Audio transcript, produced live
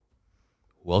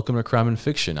Welcome to Crime and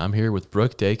Fiction. I'm here with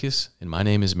Brooke Dacus, and my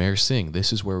name is Mayor Singh.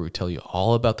 This is where we tell you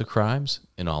all about the crimes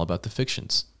and all about the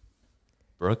fictions.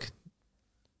 Brooke?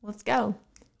 Let's go.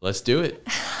 Let's do it.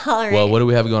 All right. Well, what do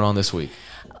we have going on this week?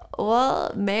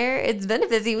 Well, Mayor, it's been a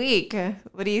busy week.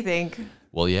 What do you think?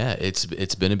 Well, yeah, it's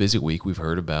been a busy week. We've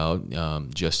heard about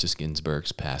Justice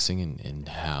Ginsburg's passing and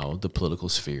how the political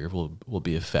sphere will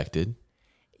be affected.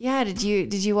 Yeah, did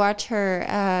you watch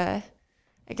her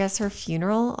I guess her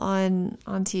funeral on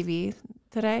TV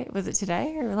today? Was it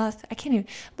today or last? I can't even.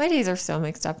 My days are so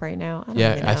mixed up right now. I don't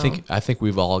even know. I think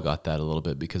we've all got that a little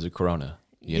bit because of Corona.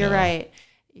 You're right.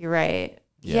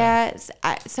 Yeah.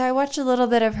 So I watched a little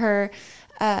bit of her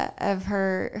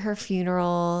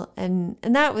funeral, and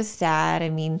that was sad. I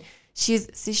mean, she's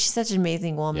such an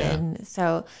amazing woman. Yeah.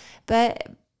 So, but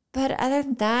other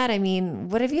than that, I mean,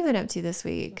 what have you been up to this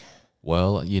week?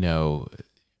 Well,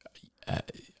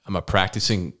 I'm a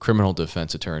practicing criminal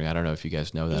defense attorney. I don't know if you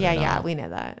guys know that. Yeah, we know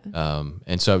that.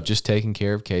 And so just taking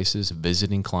care of cases,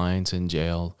 visiting clients in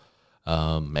jail,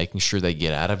 making sure they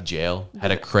get out of jail.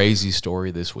 Had a crazy story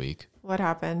this week. What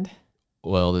happened?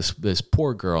 Well, this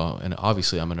poor girl, and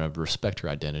obviously I'm going to respect her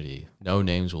identity. No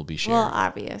names will be shared. Well,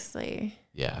 obviously.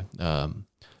 Yeah.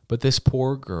 But this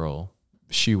poor girl,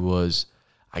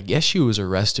 I guess she was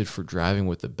arrested for driving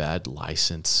with a bad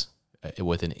license,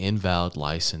 with an invalid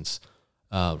license.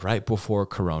 Right before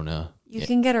Corona. You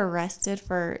can get arrested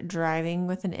for driving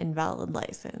with an invalid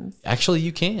license. Actually,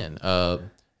 you can.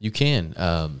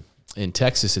 In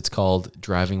Texas, it's called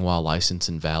driving while license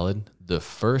invalid. The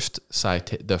first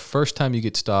time you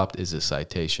get stopped is a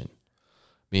citation,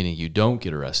 meaning you don't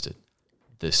get arrested.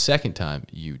 The second time,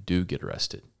 you do get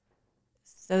arrested.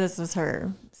 So this was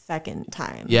her second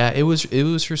time. Yeah, it was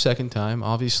her second time.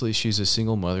 Obviously, she's a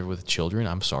single mother with children.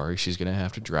 I'm sorry, she's gonna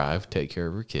have to drive, take care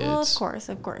of her kids. Well, of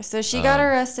course. So she got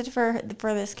arrested for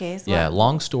this case. Yeah.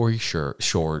 Long story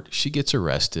short, she gets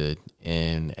arrested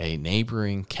in a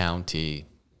neighboring county,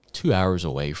 2 hours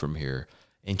away from here,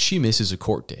 and she misses a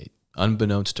court date.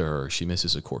 Unbeknownst to her, she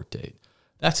misses a court date.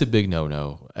 That's a big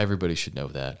no-no. Everybody should know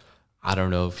that. I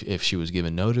don't know if she was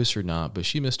given notice or not, but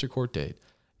she missed her court date.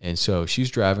 And so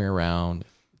she's driving around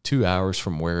 2 hours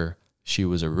from where she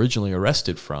was originally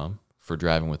arrested from for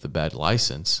driving with a bad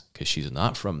license, because she's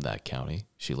not from that county.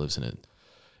 She lives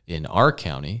in our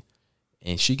county,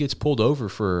 and she gets pulled over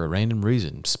for a random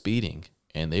reason, speeding.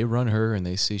 And they run her, and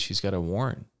they see she's got a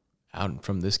warrant out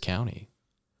from this county.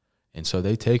 And so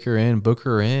they take her in, book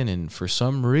her in, and for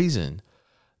some reason,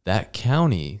 that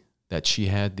county that she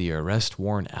had the arrest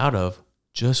warrant out of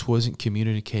just wasn't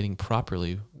communicating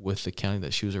properly with the county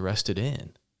that she was arrested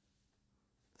in.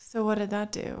 So what did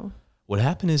that do? What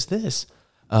happened is this.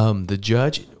 The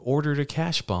judge ordered a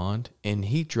cash bond, and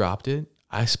he dropped it.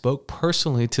 I spoke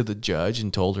personally to the judge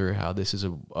and told her how this is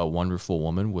a wonderful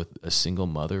woman with a single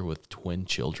mother with twin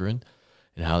children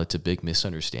and how it's a big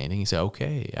misunderstanding. He said,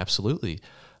 okay, absolutely.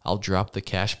 I'll drop the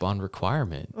cash bond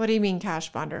requirement. What do you mean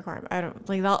cash bond requirement? I don't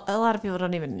a lot of people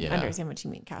don't even understand what you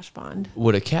mean cash bond.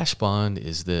 What a cash bond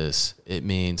is this. It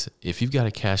means if you've got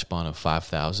a cash bond of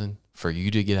 $5,000, for you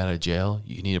to get out of jail,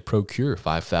 you need to procure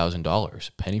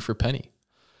 $5,000, penny for penny.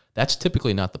 That's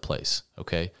typically not the place,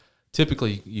 okay?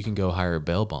 Typically, you can go hire a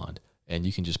bail bond, and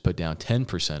you can just put down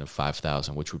 10% of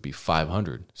 $5,000, which would be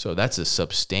 $500. So that's a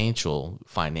substantial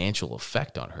financial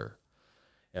effect on her.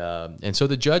 And so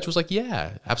the judge was like,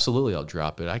 yeah, absolutely, I'll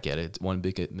drop it. I get it. It's one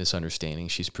big misunderstanding.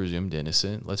 She's presumed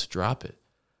innocent. Let's drop it.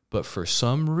 But for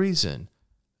some reason,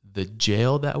 the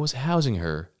jail that was housing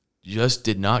her just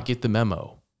did not get the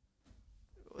memo.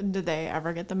 Did they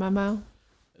ever get the memo?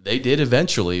 They did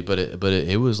eventually, but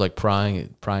it was like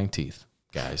prying teeth,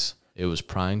 guys. It was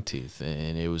prying teeth,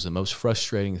 and it was the most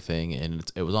frustrating thing, and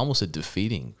it was almost a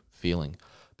defeating feeling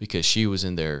because she was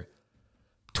in there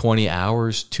 20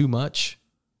 hours too much.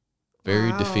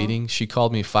 Very defeating. She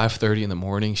called me 5:30 in the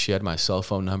morning. She had my cell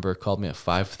phone number, called me at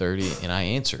 5:30, and I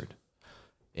answered.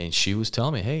 And she was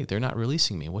telling me, hey, they're not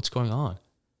releasing me. What's going on?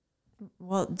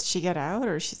 Well, did she get out,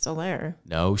 or is she still there?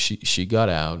 No, she got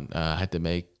out. I had to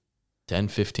make 10,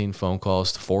 15 phone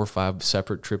calls, 4 or 5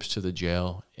 separate trips to the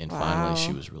jail, and finally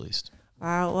she was released.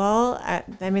 Wow. Well,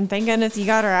 I mean, thank goodness you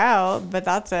got her out, but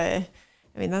that's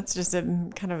just a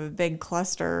kind of a big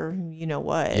cluster, you know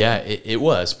what? Yeah, it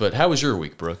was. But how was your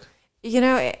week, Brooke?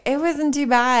 It wasn't too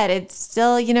bad. It's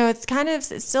still,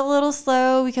 it's still a little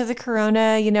slow because of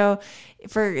Corona.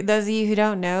 for those of you who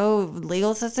don't know,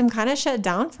 legal system kind of shut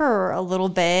down for a little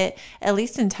bit, at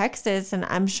least in Texas. And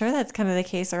I'm sure that's kind of the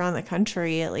case around the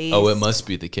country, at least. Oh, it must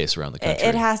be the case around the country.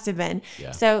 It has to have been.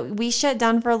 Yeah. So we shut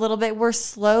down for a little bit. We're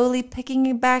slowly picking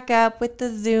it back up with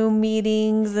the Zoom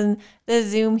meetings and the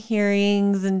Zoom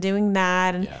hearings and doing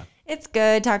that. And it's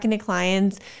good talking to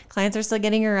clients. Clients are still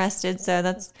getting arrested. So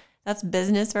that's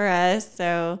business for us.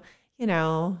 So,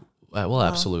 Well,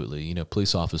 absolutely.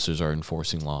 Police officers are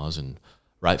enforcing laws, and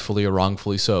rightfully or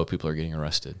wrongfully so, people are getting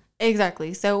arrested.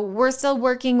 Exactly. So we're still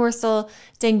working. We're still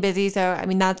staying busy. So, I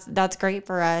mean, that's great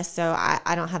for us. So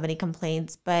I don't have any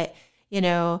complaints. But, in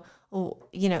the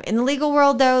legal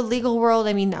world,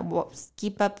 I mean,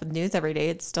 keep up with news every day.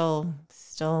 It's still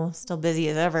busy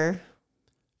as ever.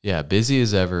 Yeah, busy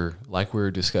as ever. Like we were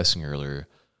discussing earlier,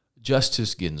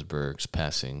 Justice Ginsburg's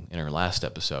passing in our last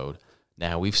episode.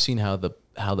 Now we've seen how the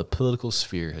political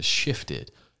sphere has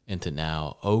shifted into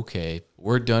now, okay,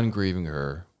 we're done grieving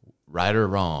her, right or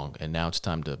wrong, and now it's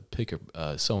time to pick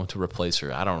someone to replace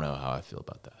her. I don't know how I feel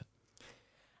about that.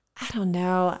 I don't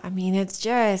know. I mean, it's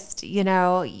just,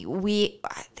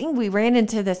 I think we ran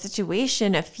into the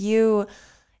situation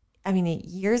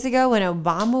years ago when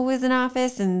Obama was in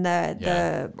office, and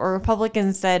the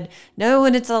Republicans said, no,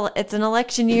 when it's an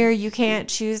election year, you can't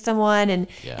choose someone.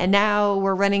 And now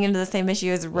we're running into the same issue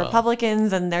as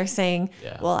Republicans, and they're saying,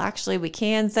 well, actually we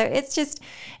can. So it's just,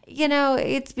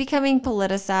 it's becoming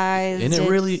politicized. And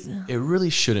it really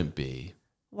shouldn't be.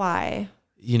 Why?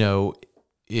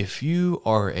 If you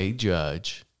are a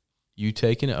judge, you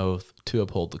take an oath to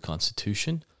uphold the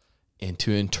Constitution and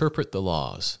to interpret the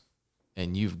laws.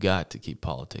 And you've got to keep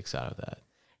politics out of that.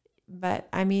 But,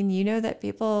 I mean, that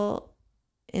people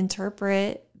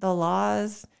interpret the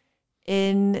laws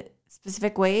in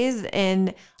specific ways.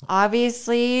 And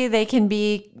obviously, they can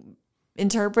be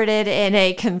interpreted in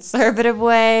a conservative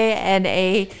way and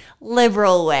a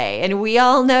liberal way. And we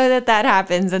all know that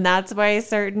happens. And that's why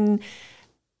certain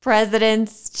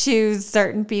presidents choose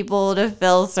certain people to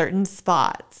fill certain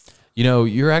spots.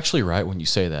 You're actually right when you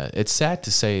say that. It's sad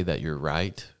to say that you're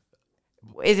right.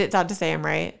 Is it sad to say I'm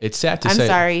right? It's sad to say. I'm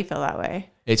sorry you feel that way.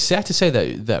 It's sad to say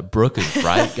that Brooke is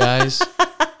right, guys.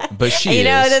 But she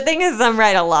is. The thing is, I'm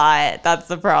right a lot. That's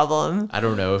the problem. I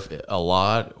don't know if a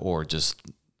lot or just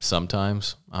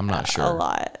sometimes. I'm not sure. A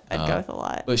lot. I'd go with a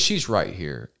lot. But she's right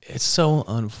here. It's so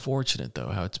unfortunate, though,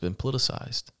 how it's been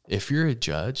politicized. If you're a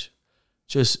judge,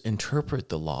 just interpret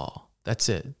the law. That's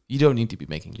it. You don't need to be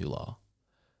making new law.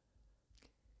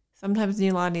 Sometimes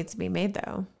new law needs to be made,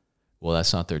 though. Well,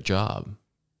 that's not their job.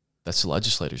 That's the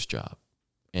legislator's job.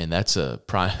 And that's a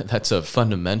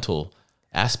fundamental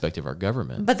aspect of our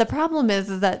government. But the problem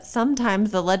is that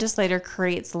sometimes the legislator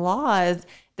creates laws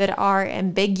that are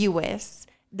ambiguous,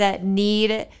 that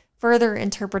need further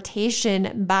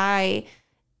interpretation by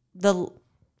the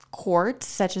courts,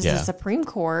 such as the Supreme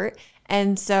Court.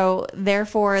 And so,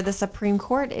 therefore, the Supreme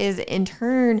Court is in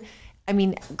turn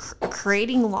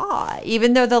creating law,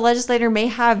 even though the legislator may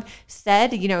have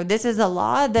said, this is a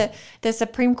law, that the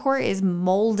Supreme Court is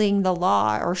molding the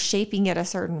law or shaping it a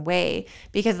certain way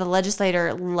because the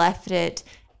legislator left it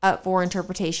up for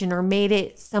interpretation or made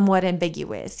it somewhat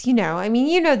ambiguous.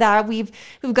 That we've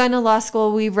gone to law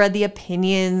school, we've read the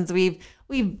opinions, we've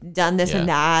done this and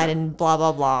that and blah,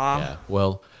 blah, blah. Yeah.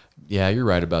 Well, yeah, you're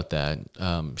right about that.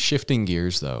 Shifting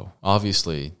gears though,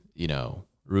 obviously,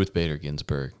 Ruth Bader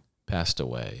Ginsburg passed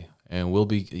away, and we'll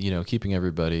be keeping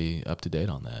everybody up to date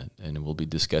on that, and we'll be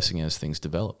discussing as things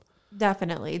develop.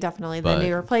 Definitely the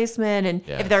new replacement, and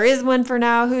if there is one for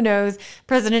now, who knows?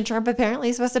 President Trump apparently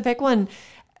is supposed to pick one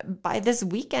by this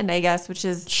weekend, I guess, which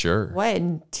is what,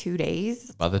 in 2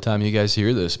 days? By the time you guys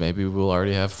hear this, maybe we'll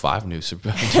already have 5 new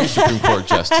Supreme Court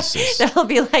justices. That'll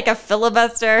be like a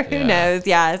filibuster. Who knows?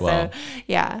 Yeah. Well, so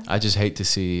yeah. I just hate to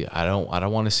see. I don't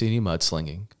want to see any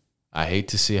mudslinging. I hate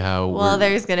to see how. Well,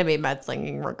 there's going to be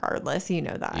mudslinging regardless. You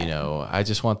know that. I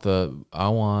just want I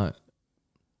want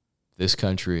this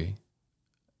country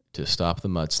to stop the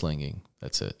mudslinging.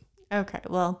 That's it. Okay.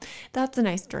 Well, that's a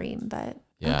nice dream, but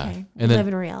okay. And then, live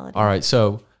in reality. All right.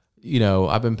 So,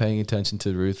 I've been paying attention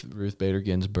to Ruth Bader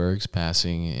Ginsburg's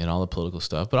passing and all the political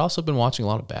stuff, but also been watching a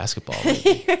lot of basketball.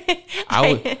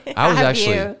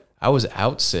 I was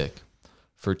out sick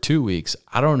for 2 weeks.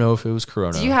 I don't know if it was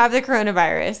corona. Do you have the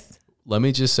coronavirus? Let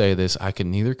me just say this. I can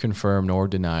neither confirm nor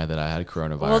deny that I had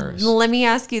coronavirus. Well, let me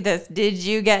ask you this. Did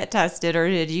you get tested or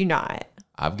did you not?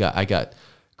 I got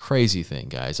crazy thing,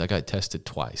 guys. I got tested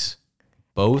twice.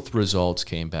 Both results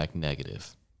came back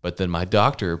negative. But then my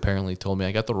doctor apparently told me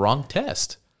I got the wrong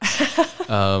test.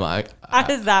 How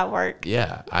does that work?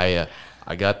 Yeah. I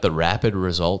got the rapid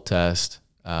result test.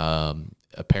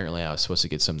 apparently I was supposed to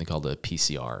get something called a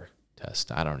PCR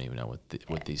test. I don't even know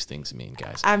what these things mean,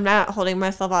 guys. I'm not holding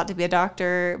myself out to be a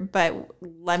doctor, but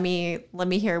let me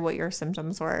hear what your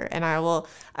symptoms were, and I will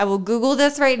Google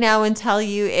this right now and tell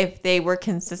you if they were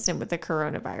consistent with the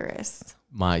coronavirus.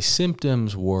 My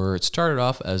symptoms were, it started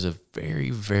off as a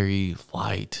very, very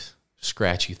light,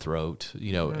 scratchy throat.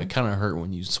 It kind of hurt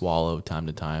when you swallow time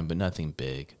to time, but nothing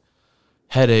big.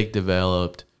 Headache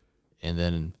developed, and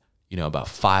then, about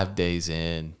 5 days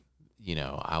in,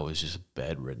 I was just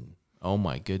bedridden. Oh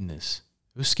my goodness.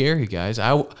 It was scary, guys.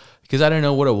 Because I didn't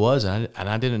know what it was, and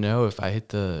I didn't know if I hit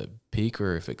the peak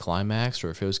or if it climaxed or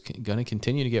if it was going to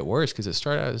continue to get worse, because it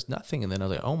started out as nothing, and then I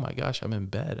was like, oh my gosh, I'm in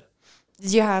bed.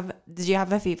 Did you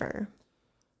have a fever?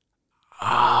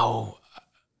 Oh,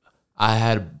 I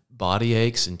had body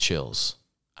aches and chills.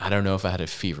 I don't know if I had a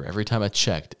fever. Every time I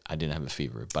checked, I didn't have a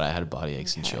fever, but I had body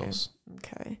aches and chills.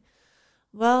 Okay.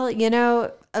 Well,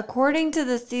 according to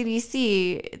the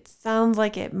CDC, it sounds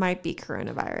like it might be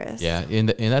coronavirus. Yeah, and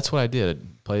that's what I did. I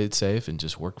played it safe and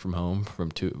just worked from home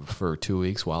for 2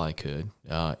 weeks while I could.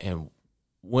 And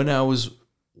when I was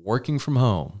working from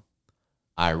home,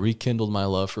 I rekindled my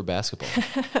love for basketball.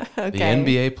 Okay. The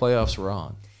NBA playoffs were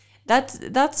on.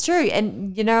 That's true.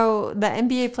 And, the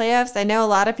NBA playoffs, I know a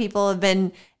lot of people have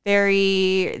been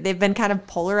they've been kind of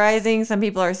polarizing. Some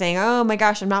people are saying, oh my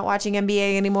gosh, I'm not watching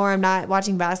NBA anymore. I'm not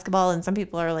watching basketball. And some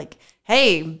people are like,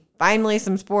 hey, finally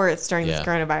some sports during this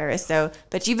coronavirus. So,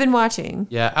 but you've been watching.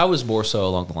 Yeah, I was more so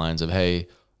along the lines of, hey,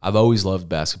 I've always loved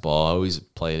basketball. I always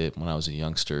played it when I was a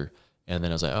youngster. And then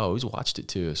I was like, oh, I always watched it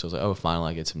too. So I was like, oh,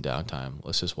 finally I get some downtime.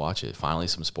 Let's just watch it. Finally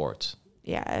some sports.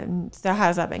 Yeah. And so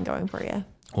how's that been going for you?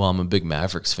 Well, I'm a big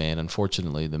Mavericks fan.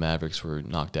 Unfortunately, the Mavericks were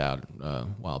knocked out a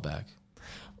while back.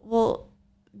 Well,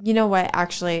 you know what?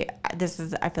 Actually, this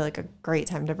is, I feel like, a great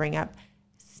time to bring up.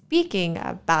 Speaking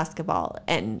of basketball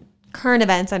and current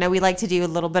events, I know we like to do a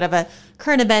little bit of a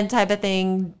current event type of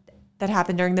thing that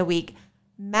happened during the week.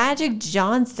 Magic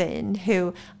Johnson,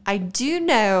 who I do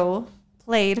know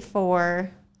played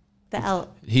for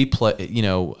he played,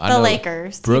 I know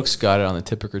Lakers. Brooks got it on the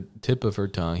tip of her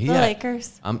tongue.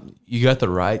 Lakers. You got the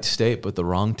right state, but the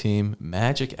wrong team.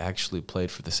 Magic actually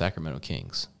played for the Sacramento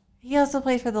Kings. He also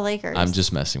played for the Lakers. I'm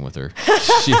just messing with her.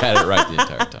 She had it right the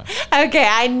entire time. Okay,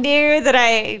 I knew that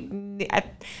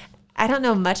I don't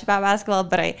know much about basketball,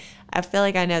 but I feel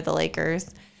like I know the Lakers.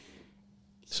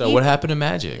 So what happened to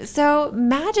Magic? So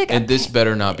Magic... And this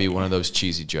better not be one of those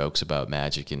cheesy jokes about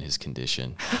Magic and his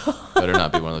condition. Better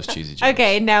not be one of those cheesy jokes.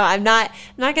 Okay, no, I'm not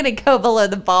going to go below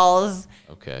the balls.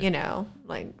 Okay.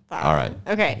 Like that. All right.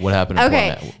 Okay. What happened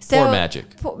to poor Magic?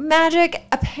 Magic,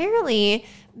 apparently...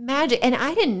 Magic, and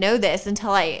I didn't know this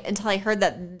until I heard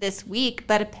that this week,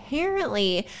 but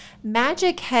apparently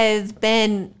Magic has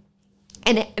been,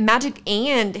 and Magic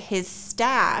and his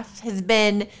staff has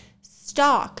been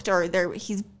stalked, or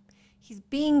he's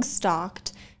being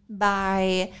stalked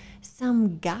by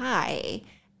some guy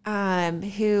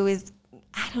who is,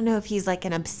 I don't know if he's like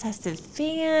an obsessive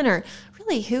fan or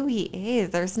really who he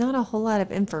is. There's not a whole lot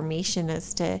of information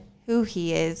as to who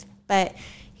he is, but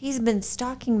he's been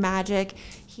stalking Magic.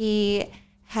 He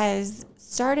has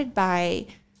started by,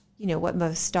 what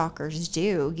most stalkers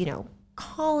do,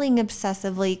 calling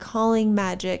obsessively, calling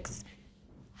Magic's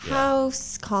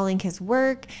house, calling his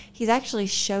work. He's actually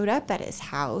showed up at his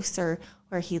house or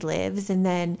where he lives, and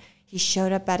then he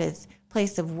showed up at his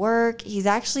place of work. He's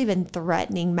actually been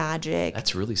threatening Magic.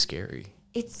 That's really scary.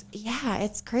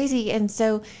 It's crazy. And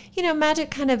so,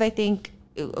 Magic kind of, I think,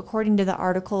 according to the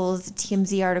articles,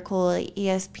 TMZ article,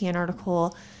 ESPN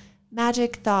article,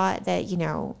 Magic thought that,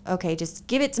 okay, just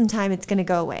give it some time. It's going to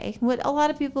go away. What a lot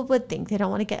of people would think. They don't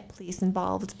want to get police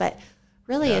involved, but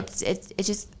really it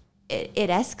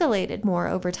escalated more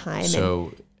over time.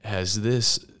 So has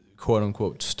this quote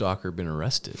unquote stalker been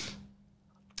arrested?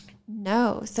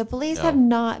 No. So police have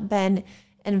not been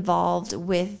involved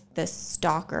with the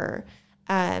stalker.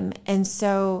 And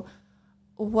so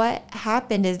what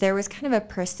happened is there was kind of a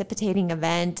precipitating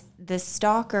event. The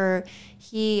stalker,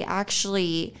 he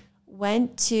actually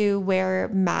went to where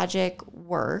Magic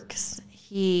works.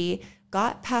 He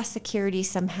got past security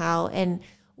somehow and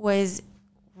was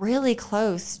really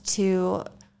close to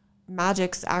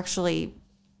Magic's actually,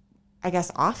 I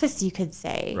guess, office, you could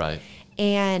say. Right.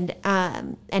 And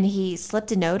he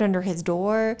slipped a note under his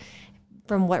door,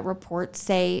 from what reports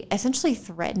say, essentially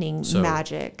threatening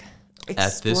Magic,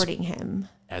 extorting him.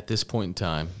 At this point in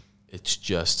time, it's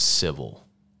just civil.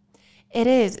 It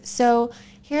is. So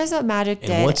here's what Magic did.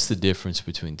 And what's the difference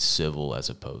between civil as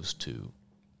opposed to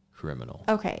criminal?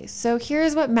 Okay, so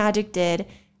here's what Magic did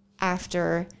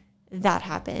after that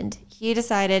happened. He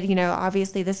decided,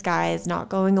 obviously this guy is not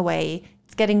going away.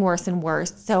 It's getting worse and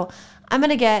worse. So I'm going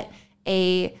to get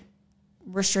a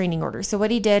restraining order. So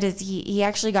what he did is he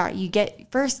actually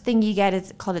first thing you get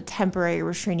is called a temporary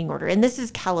restraining order. And this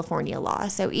is California law.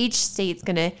 So each state's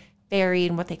going to vary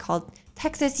in what they call.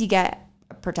 Texas, you get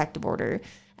a protective order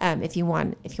if you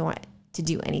want to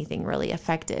do anything really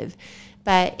effective.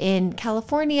 But in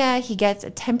California, he gets a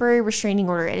temporary restraining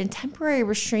order. And a temporary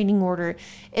restraining order,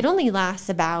 it only lasts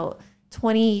about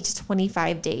 20 to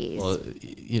 25 days. Well,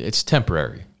 it's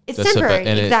temporary. It's temporary,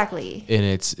 exactly.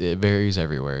 It varies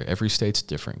everywhere. Every state's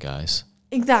different, guys.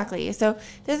 Exactly. So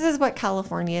this is what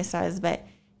California says, but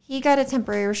he got a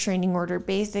temporary restraining order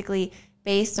basically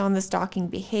based on the stalking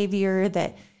behavior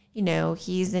that,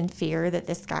 he's in fear that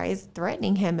this guy is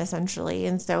threatening him essentially.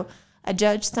 And so a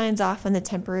judge signs off on the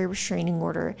temporary restraining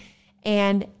order.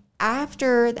 And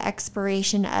after the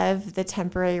expiration of the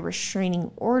temporary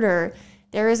restraining order,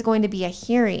 there is going to be a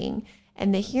hearing.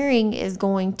 And the hearing is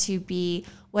going to be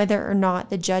whether or not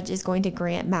the judge is going to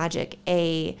grant Magic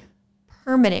a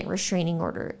permanent restraining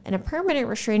order. And a permanent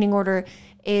restraining order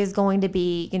is going to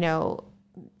be,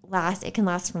 it can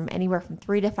last from anywhere from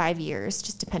 3 to 5 years,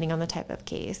 just depending on the type of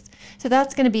case. So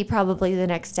that's going to be probably the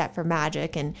next step for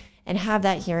Magic and have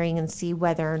that hearing and see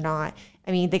whether or not,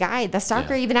 the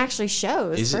stalker even actually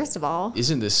shows, first of all.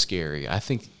 Isn't this scary? I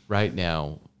think right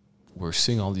now we're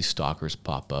seeing all these stalkers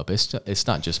pop up. It's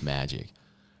not just Magic.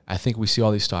 I think we see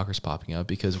all these stalkers popping up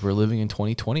because we're living in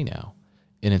 2020 now.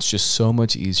 And it's just so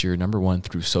much easier, number one,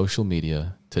 through social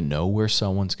media to know where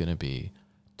someone's going to be,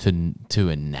 to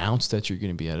announce that you're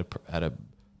going to be at a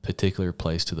particular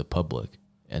place to the public.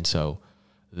 And so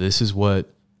this is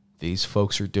what these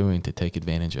folks are doing to take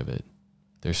advantage of it.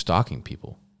 They're stalking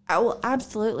people. Oh,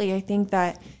 absolutely. I think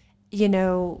that,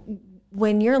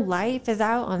 when your life is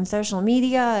out on social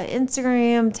media,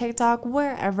 Instagram, TikTok,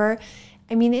 wherever,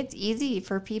 it's easy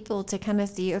for people to kind of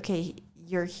see, okay,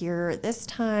 you're here at this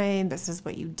time, this is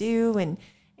what you do, and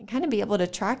kind of be able to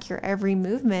track your every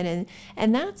movement.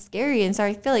 And that's scary. And so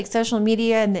I feel like social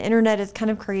media and the internet has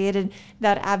kind of created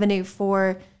that avenue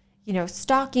for,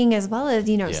 stalking, as well as,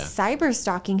 cyber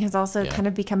stalking has also kind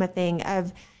of become a thing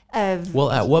of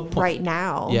well, at what point right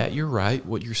now? Yeah, you're right.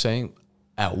 What you're saying,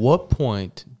 at what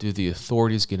point do the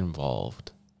authorities get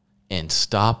involved and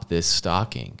stop this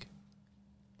stalking?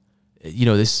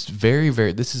 This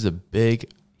this is a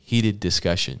big heated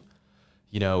discussion.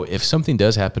 If something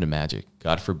does happen to Magic,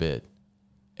 God forbid,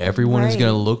 everyone is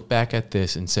going to look back at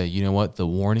this and say, you know what, the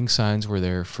warning signs were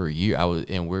there for years.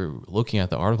 And we're looking at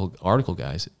the article,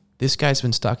 guys. This guy's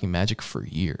been stalking Magic for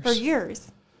years. For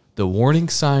years. The warning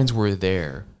signs were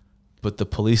there, but the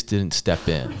police didn't step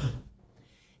in.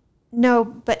 No,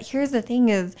 but here's the thing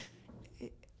is,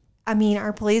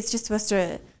 are police just supposed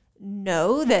to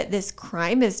know that this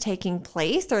crime is taking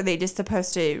place? Or are they just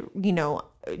supposed to,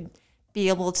 be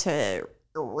able to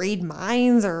read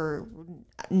minds or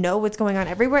know what's going on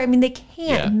everywhere? They can't.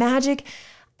 Yeah. Magic,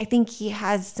 I think he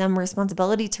has some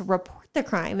responsibility to report the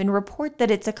crime and report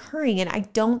that it's occurring. And I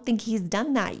don't think he's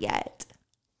done that yet.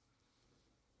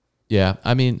 Yeah.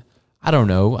 I don't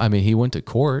know. He went to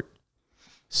court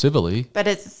civilly. But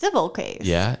it's a civil case.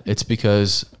 Yeah. It's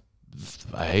because,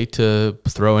 I hate to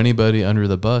throw anybody under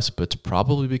the bus, but it's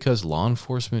probably because law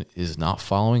enforcement is not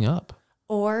following up.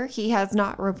 Or he has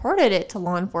not reported it to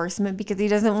law enforcement because he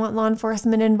doesn't want law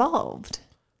enforcement involved.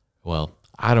 Well,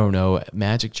 I don't know.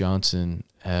 Magic Johnson,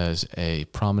 as a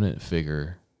prominent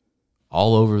figure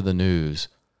all over the news,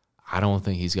 I don't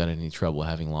think he's got any trouble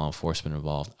having law enforcement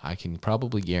involved. I can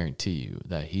probably guarantee you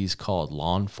that he's called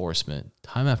law enforcement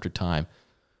time after time.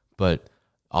 But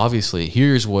obviously,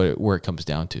 here's where it comes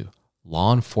down to.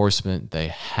 Law enforcement, they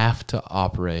have to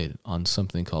operate on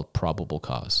something called probable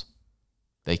cause.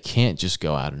 They can't just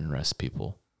go out and arrest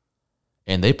people.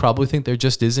 And they probably think there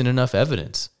just isn't enough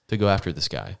evidence to go after this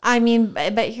guy.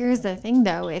 But here's the thing,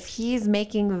 though. If he's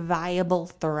making viable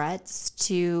threats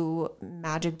to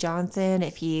Magic Johnson,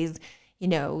 if he's,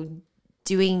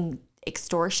 doing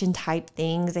extortion type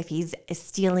things, if he's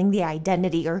stealing the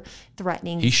identity or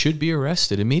threatening, he should be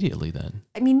arrested immediately then.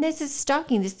 This is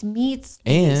stalking. This meets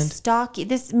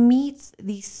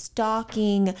the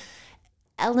stalking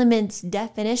elements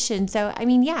definition. So,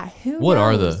 who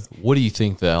knows? What do you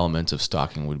think the elements of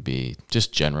stalking would be,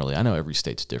 just generally? I know every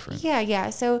state's different.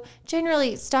 Yeah. So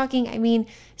generally stalking,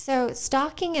 so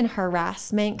stalking and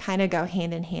harassment kind of go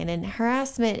hand in hand, and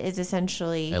harassment is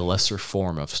essentially a lesser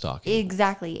form of stalking.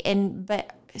 Exactly.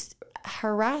 But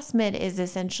harassment is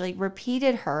essentially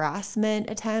repeated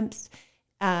harassment attempts,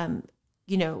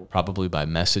 probably by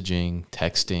messaging,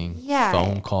 texting,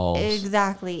 phone calls.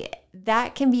 Exactly.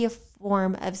 that can be a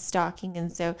form of stalking.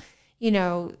 And so,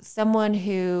 someone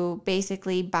who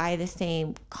basically by the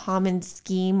same common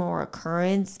scheme or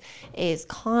occurrence is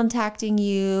contacting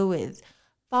you, is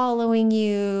following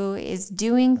you, is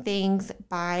doing things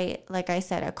by, like I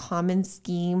said, a common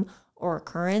scheme or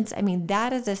occurrence. I mean,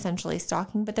 that is essentially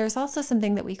stalking, but there's also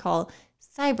something that we call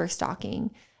cyber stalking.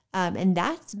 And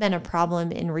that's been a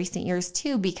problem in recent years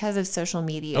too, because of social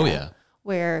media. Oh, yeah.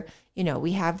 Where,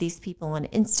 we have these people on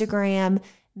Instagram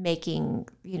making,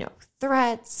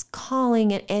 threats,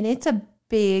 calling it, and it's a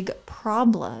big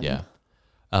problem. Yeah.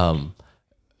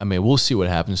 I mean, we'll see what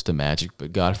happens to Magic,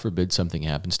 but God forbid something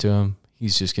happens to him.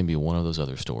 He's just going to be one of those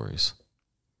other stories.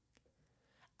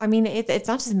 I mean, it's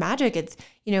not just Magic. It's,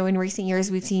 in recent years,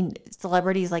 we've seen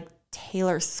celebrities like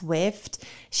Taylor Swift.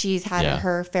 She's had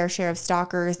her fair share of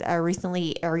stalkers.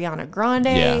 Recently, Ariana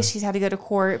Grande. She's had to go to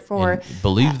court for, and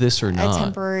believe this or not, a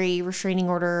temporary restraining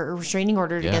order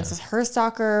against her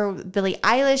stalker. Billie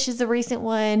Eilish is the recent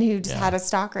one who just had a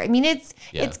stalker. I mean, it's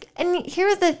and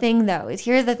here's the thing though.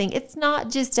 It's not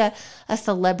just a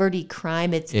celebrity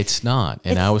crime. It's not.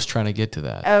 And I was trying to get to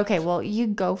that. Okay, well, you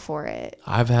go for it.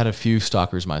 I've had a few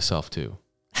stalkers myself too.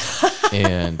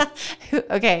 And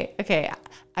okay.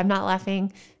 I'm not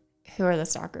laughing. Who are the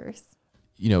stalkers?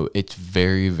 It's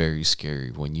very, very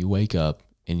scary when you wake up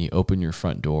and you open your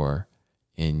front door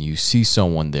and you see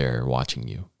someone there watching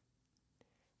you.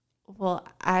 Well,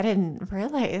 I didn't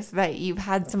realize that you've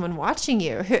had someone watching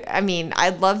you. I mean,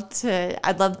 I'd love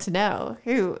to know.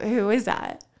 Who is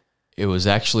that? It was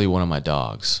actually one of my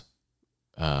dogs.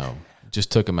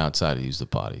 Just took him outside to use the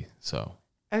potty. So.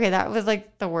 Okay, that was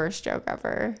like the worst joke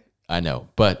ever. I know,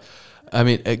 but I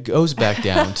mean, it goes back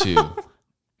down to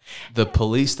the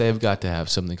police. They've got to have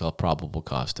something called probable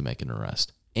cause to make an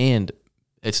arrest. And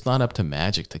it's not up to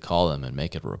Magic to call them and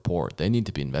make it a report. They need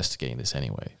to be investigating this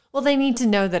anyway. Well, they need to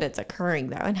know that it's occurring,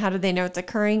 though. And how do they know it's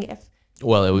occurring?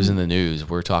 Well, it was in the news.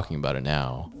 We're talking about it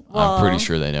now. Well, I'm pretty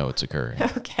sure they know it's occurring.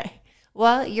 Okay.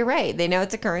 Well, you're right. They know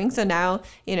it's occurring. So now,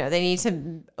 they need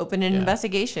to open an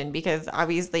investigation because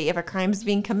obviously if a crime's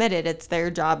being committed, it's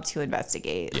their job to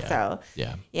investigate. Yeah.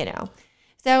 So,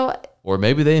 So, or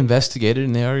maybe they investigated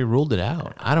and they already ruled it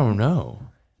out. I don't know.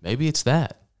 Maybe it's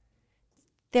that.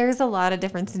 There's a lot of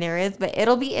different scenarios, but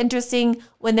it'll be interesting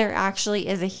when there actually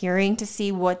is a hearing to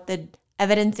see what the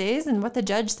evidence is and what the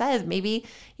judge says. Maybe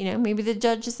the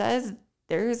judge says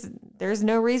there's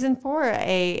no reason for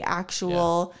a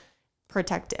actual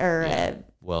protect or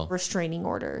restraining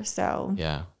order. So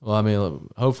yeah. Well, I mean,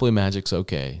 hopefully Magic's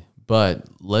okay, but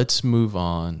let's move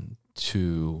on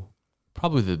to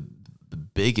probably the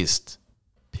biggest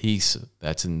piece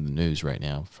that's in the news right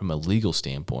now from a legal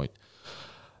standpoint.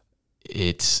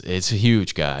 It's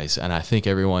huge, guys, and I think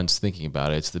everyone's thinking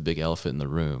about it. It's the big elephant in the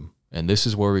room, and this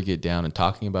is where we get down and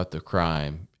talking about the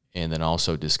crime and then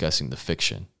also discussing the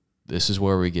fiction. This is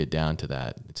where we get down to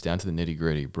that. It's down to the nitty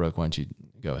gritty. Brooke, why don't you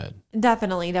go ahead?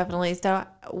 Definitely. So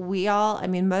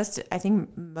I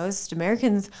think most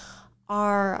Americans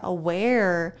are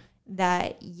aware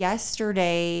that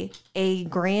yesterday a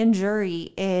grand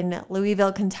jury in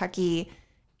Louisville, Kentucky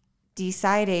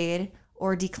decided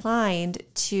or declined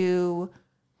to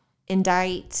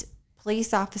indict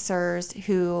police officers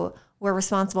who were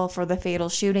responsible for the fatal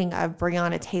shooting of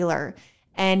Breonna Taylor.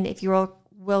 And if you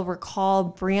will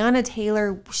recall, Breonna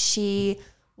Taylor, she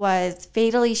was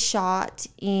fatally shot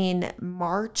in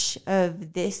March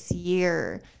of this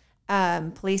year.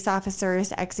 Police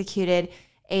officers executed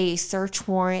a search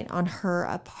warrant on her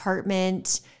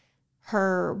apartment.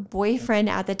 Her boyfriend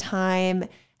at the time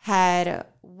had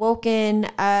woken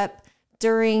up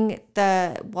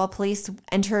while police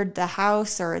entered the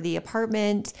house or the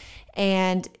apartment,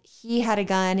 and he had a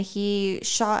gun. He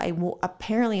shot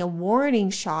apparently a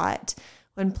warning shot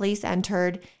when police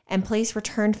entered, and police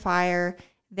returned fire.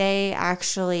 They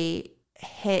actually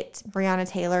hit Breonna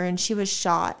Taylor, and she was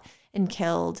shot and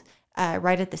killed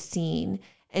right at the scene.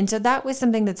 And so that was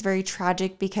something that's very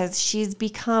tragic because she's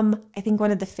become, I think,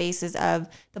 one of the faces of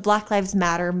the Black Lives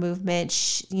Matter movement.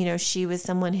 She was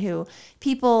someone who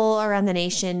people around the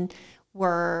nation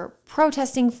were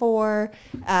protesting for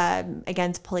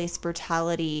against police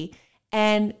brutality.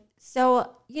 And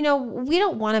so, we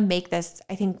don't want to make this,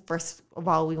 I think, first of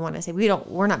all, we want to say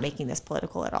we're not making this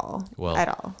political at all.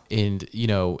 And,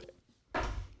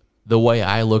 the way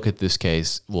I look at this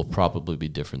case will probably be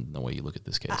different than the way you look at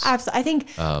this case. Absolutely.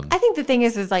 I think the thing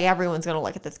is like everyone's going to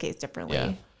look at this case differently.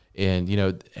 Yeah.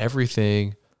 And,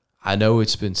 everything, I know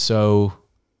it's been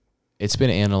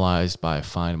analyzed by a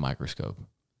fine microscope,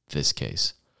 this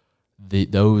case.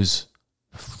 Those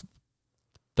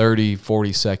 30,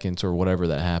 40 seconds or whatever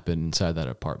that happened inside that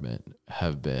apartment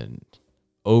have been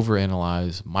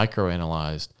overanalyzed,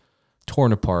 microanalyzed,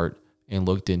 torn apart, and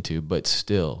looked into, but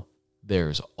still,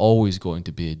 there's always going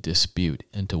to be a dispute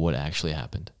into what actually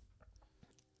happened.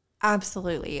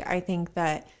 Absolutely. I think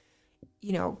that,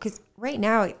 because right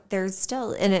now there's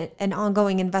still an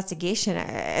ongoing investigation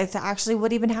as to actually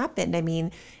what even happened. I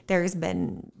mean, there's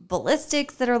been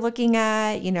ballistics that are looking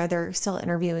at, they're still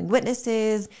interviewing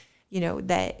witnesses,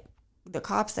 that the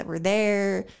cops that were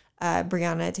there,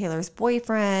 Breonna Taylor's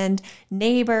boyfriend,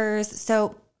 neighbors.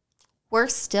 So we're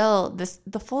still,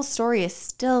 the full story is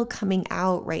still coming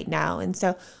out right now. And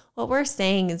so what we're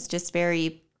saying is just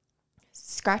very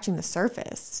scratching the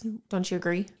surface. Don't you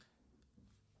agree?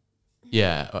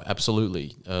 Yeah,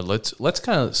 absolutely. Let's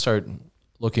kind of start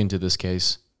looking into this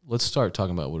case. Let's start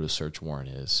talking about what a search warrant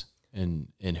is and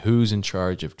who's in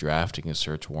charge of drafting a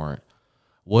search warrant,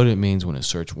 what it means when a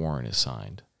search warrant is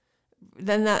signed.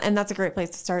 That's a great place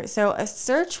to start. So a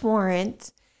search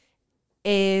warrant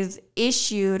is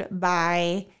issued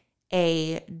by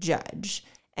a judge.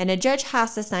 And a judge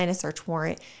has to sign a search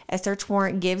warrant. A search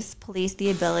warrant gives police the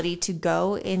ability to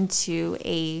go into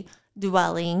a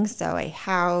dwelling, so a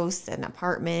house, an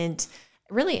apartment,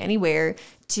 really anywhere,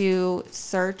 to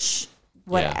search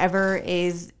whatever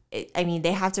is, I mean,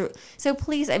 they have to, so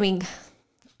police, I mean,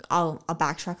 I'll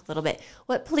backtrack a little bit.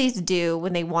 What police do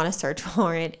when they want a search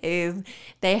warrant is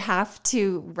they have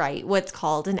to write what's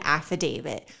called an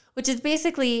affidavit, which is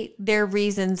basically their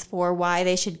reasons for why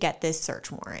they should get this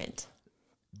search warrant.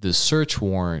 The search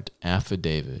warrant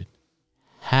affidavit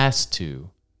has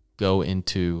to go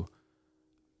into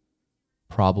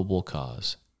probable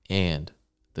cause, and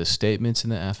the statements in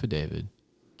the affidavit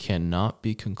cannot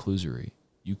be conclusory.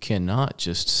 You cannot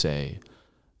just say,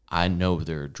 I know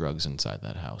there are drugs inside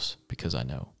that house because I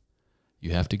know.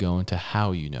 You have to go into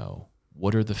how you know.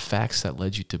 What are the facts that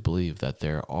led you to believe that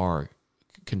there are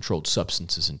controlled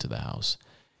substances into the house?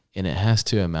 And it has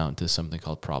to amount to something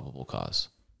called probable cause.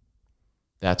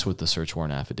 That's what the search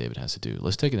warrant affidavit has to do.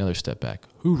 Let's take another step back.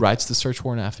 Who writes the search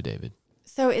warrant affidavit?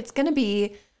 So it's going to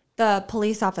be the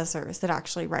police officers that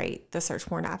actually write the search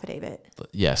warrant affidavit.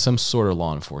 Yeah, some sort of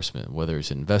law enforcement, whether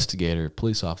it's an investigator,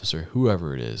 police officer,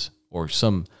 whoever it is, or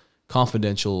some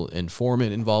confidential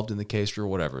informant involved in the case or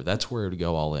whatever. That's where to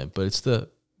go all in. But it's the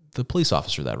police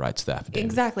officer that writes the affidavit.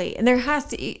 Exactly. And there has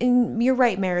to, and you're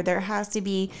right, Mayor, there has to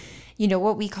be,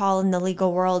 what we call in the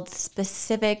legal world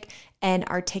specific and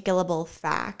articulable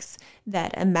facts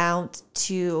that amount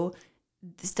to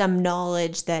some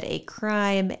knowledge that a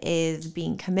crime is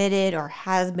being committed or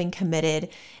has been committed.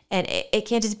 And it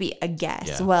can't just be a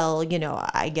guess. Yeah. Well,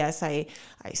 I guess I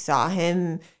saw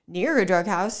him near a drug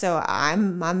house, so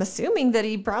I'm assuming that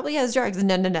he probably has drugs.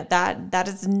 No. That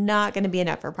is not going to be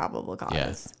enough for probable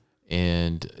cause. Yeah.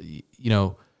 And,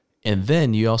 and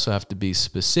then you also have to be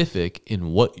specific in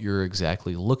what you're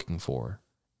exactly looking for.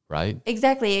 Right?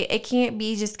 Exactly. It can't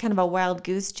be just kind of a wild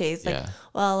goose chase. Like,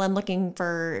 well, I'm looking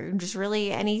for just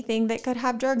really anything that could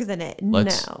have drugs in it.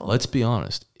 Let's be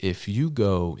honest. If you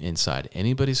go inside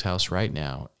anybody's house right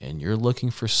now and you're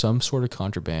looking for some sort of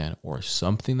contraband or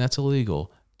something that's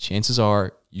illegal, chances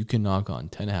are you can knock on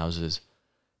 10 houses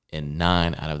and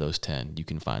 9 out of those 10, you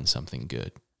can find something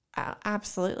good.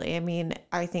 Absolutely. I mean,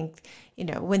 I think,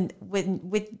 when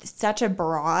with such a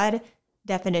broad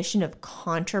definition of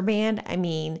contraband, I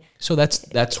mean, so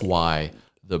that's why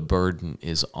the burden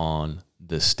is on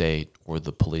the state or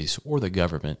the police or the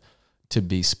government to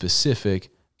be specific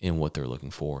in what they're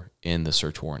looking for in the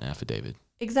search warrant affidavit.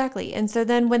 Exactly. And so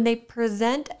then when they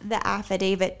present the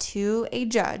affidavit to a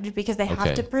judge, because they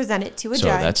have to present it to a judge. So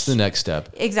that's the next step.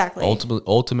 Exactly.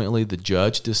 Ultimately, the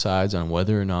judge decides on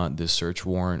whether or not this search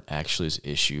warrant actually is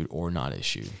issued or not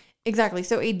issued. Exactly.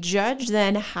 So a judge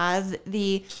then has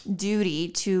the duty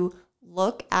to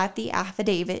look at the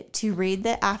affidavit, to read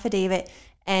the affidavit,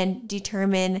 and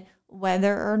determine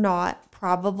whether or not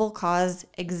probable cause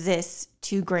exists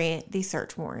to grant the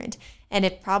search warrant. And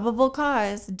if probable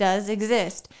cause does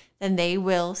exist, then they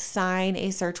will sign a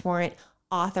search warrant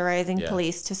authorizing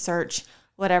police to search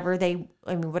whatever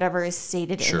is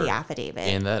stated in the affidavit.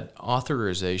 And that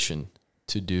authorization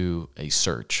to do a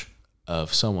search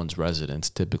of someone's residence,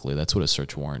 typically that's what a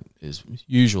search warrant is,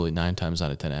 usually 9 times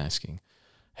out of 10 asking,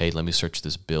 hey, let me search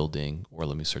this building or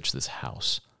let me search this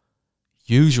house.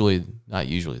 Not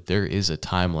usually, there is a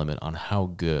time limit on how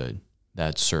good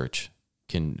that search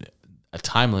a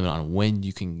time limit on when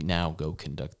you can now go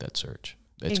conduct that search.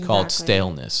 It's called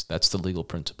staleness. That's the legal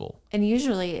principle. And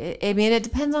usually, it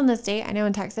depends on the state. I know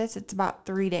in Texas, it's about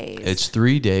 3 days. It's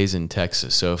 3 days in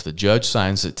Texas. So if the judge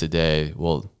signs it today,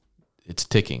 well, It's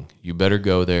ticking. You better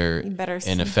go there You better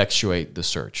and effectuate the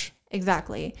search.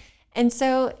 Exactly. And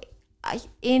so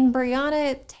in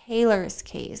Breonna Taylor's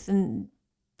case, and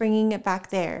bringing it back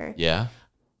there, Yeah.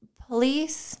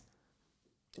 police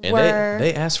And were...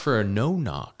 they asked for a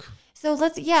no-knock. So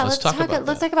let's talk about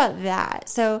that.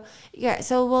 So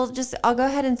I'll go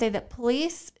ahead and say that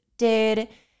police did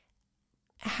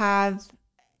have,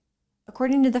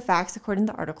 according to the facts, according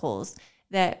to the articles,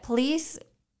 that police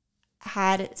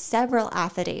had several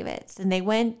affidavits, and they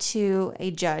went to a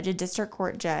judge, a district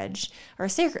court judge, or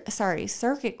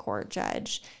circuit court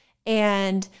judge,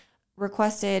 and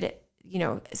requested,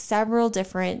 several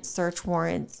different search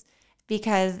warrants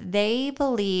because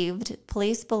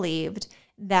police believed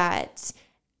that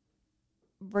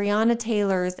Breonna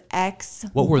Taylor's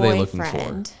ex-boyfriend... What were they looking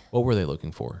for? What were they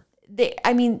looking for?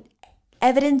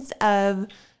 Evidence of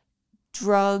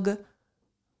drug-related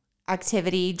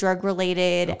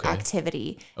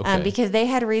activity. Okay. Because they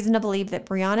had reason to believe that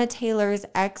Breonna Taylor's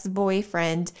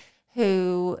ex-boyfriend,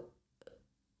 who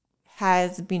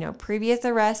has, previous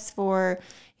arrests for,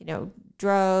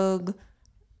 drug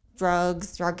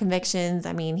convictions.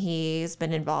 I mean, he's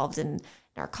been involved in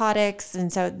narcotics.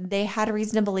 And so they had a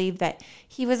reason to believe that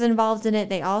he was involved in it.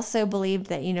 They also believed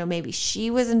that, maybe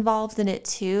she was involved in it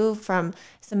too from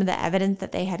some of the evidence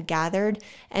that they had gathered.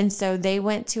 And so they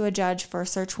went to a judge for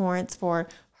search warrants for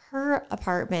her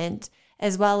apartment,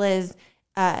 as well as,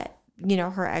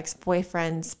 her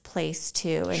ex-boyfriend's place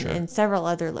too, and several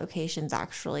other locations,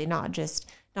 actually, not just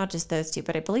those two,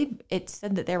 but I believe it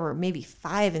said that there were maybe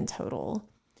 5 in total.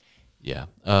 Yeah.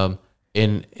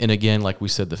 And again, like we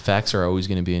said, the facts are always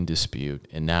going to be in dispute.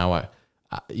 And now,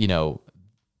 no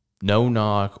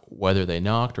knock, whether they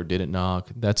knocked or didn't knock,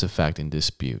 that's a fact in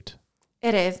dispute.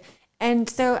 It is. And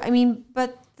so,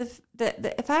 but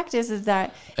the fact is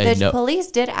that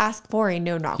police did ask for a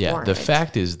no-knock warrant. Yeah, the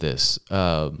fact is this.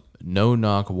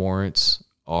 No-knock warrants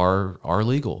are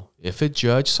legal. If a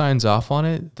judge signs off on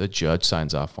it, the judge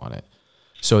signs off on it.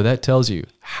 So that tells you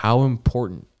how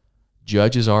important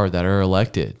judges are that are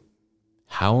elected.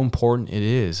 How important it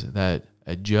is that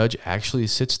a judge actually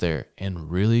sits there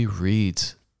and really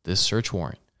reads this search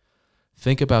warrant.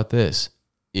 Think about this.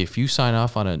 If you sign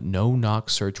off on a no-knock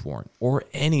search warrant or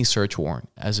any search warrant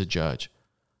as a judge,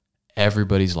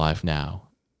 everybody's life now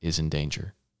is in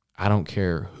danger. I don't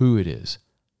care who it is,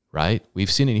 right?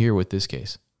 We've seen it here with this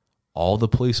case. All the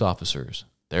police officers,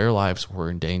 their lives were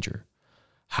in danger.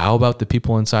 How about the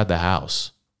people inside the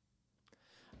house?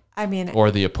 Or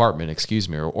the apartment,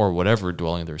 or whatever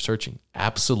dwelling they're searching.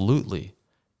 Absolutely.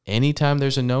 Anytime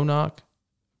there's a no-knock,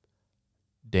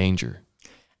 danger.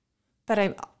 But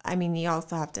you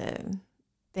also have to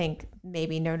think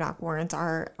maybe no-knock warrants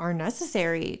are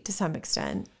necessary to some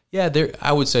extent. Yeah,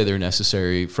 I would say they're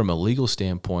necessary from a legal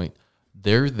standpoint.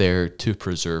 They're there to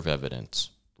preserve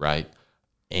evidence, right?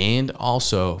 And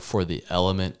also for the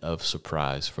element of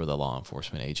surprise for the law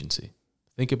enforcement agency.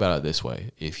 Think about it this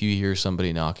way. If you hear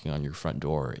somebody knocking on your front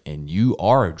door and you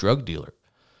are a drug dealer,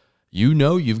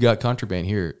 you've got contraband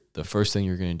here. The first thing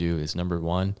you're going to do is, number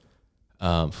one,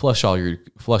 flush all your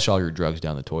drugs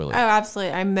down the toilet. Oh,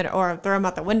 absolutely. Or throw them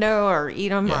out the window, or eat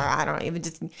them, or I don't even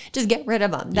just get rid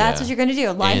of them. That's what you're going to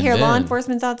do. Law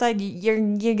enforcement's outside. You're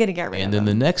going to get rid of them. And then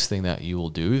the next thing that you will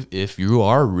do, if you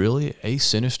are really a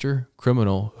sinister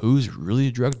criminal who's really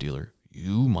a drug dealer,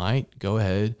 you might go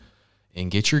ahead and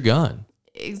get your gun.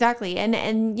 Exactly.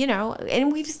 And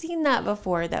we've seen that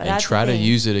before, though. And try to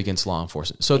use it against law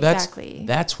enforcement. So exactly.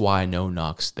 that's why no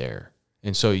knock's there.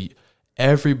 And so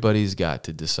everybody's got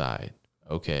to decide,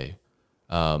 okay,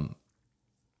 do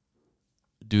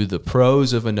the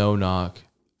pros of a no knock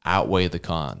outweigh the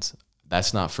cons?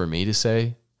 That's not for me to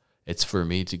say. It's for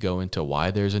me to go into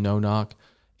why there's a no knock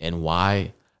and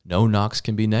why no knocks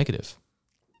can be negative.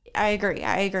 I agree.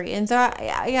 And so,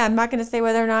 I'm not going to say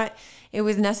whether or not it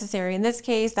was necessary in this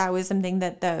case. That was something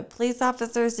that the police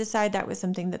officers decided. That was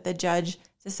something that the judge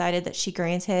decided that she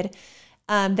granted.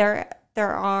 There's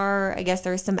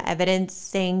some evidence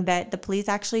saying that the police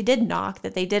actually did knock,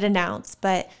 that they did announce.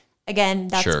 But again,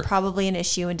 that's probably an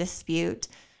issue and dispute.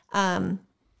 So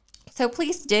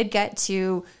police did get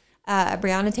to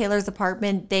Breonna Taylor's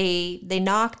apartment. They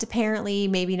knocked, apparently,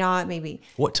 maybe not, maybe.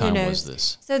 What time was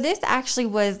this? So this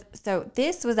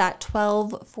was at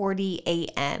 12:40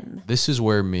 a.m. This is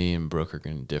where me and Brooke are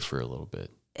going to differ a little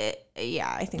bit.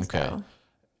 I think so.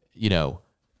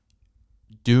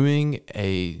 Doing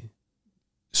a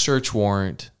search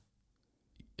warrant,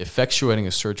 effectuating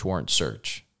a search warrant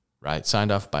search, right,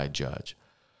 signed off by a judge.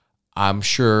 I'm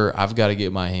sure I've got to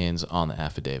get my hands on the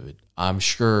affidavit. I'm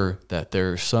sure that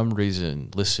there's some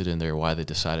reason listed in there why they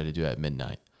decided to do it at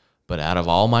midnight. But out of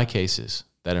all my cases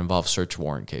that involve search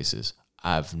warrant cases,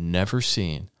 I've never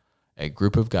seen a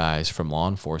group of guys from law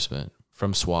enforcement,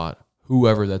 from SWAT,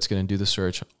 whoever that's going to do the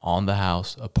search on the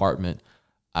house, apartment,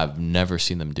 I've never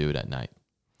seen them do it at night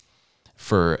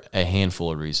for a handful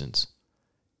of reasons.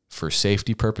 For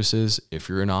safety purposes, if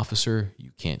you're an officer,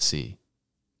 you can't see.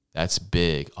 That's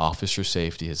big. Officer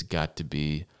safety has got to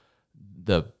be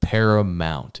the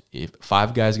paramount. If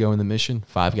 5 guys go in the mission,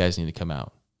 5 guys need to come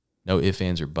out. No ifs,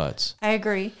 ands, or buts. I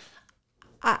agree.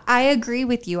 I agree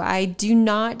with you. I do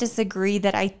not disagree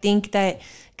that I think that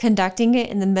conducting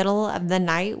it in the middle of the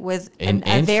night was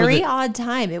a very odd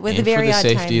time. It was a very odd time. For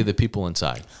the safety of the people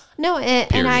inside. No,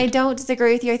 and I don't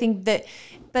disagree with you. I think that,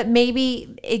 but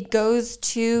maybe it goes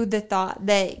to the thought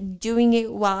that doing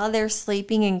it while they're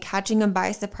sleeping and catching them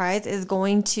by surprise is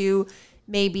going to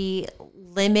maybe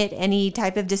limit any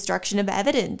type of destruction of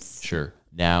evidence. Sure.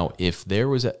 Now, if there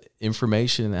was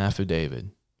information in the affidavit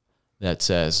that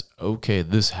says, okay,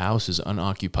 this house is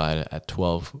unoccupied at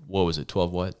 12, what was it,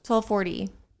 12 what? 12:40.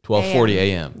 12:40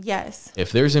 a.m. Yes.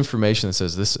 If there's information that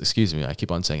says this, excuse me, I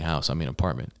keep on saying house, I mean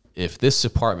apartment. If this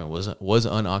apartment was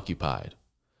unoccupied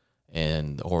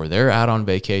or they're out on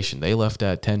vacation, they left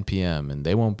at 10 p.m. and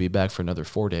they won't be back for another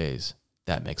 4 days,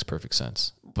 that makes perfect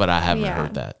sense. But I haven't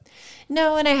heard that.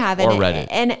 No, and I haven't. Or read it.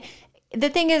 And the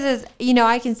thing is,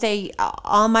 I can say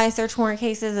all my search warrant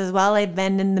cases as well, they've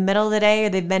been in the middle of the day or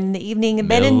they've been in the evening and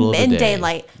been in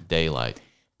daylight. Daylight.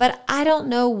 But I don't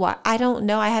know what. I don't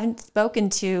know. I haven't spoken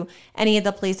to any of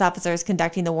the police officers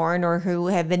conducting the warrant or who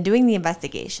have been doing the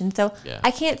investigation. So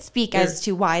I can't speak as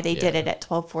to why they did it at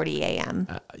 12:40 a.m.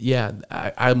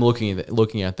 I'm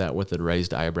looking at that with a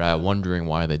raised eyebrow, wondering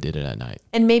why they did it at night.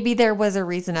 And maybe there was a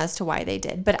reason as to why they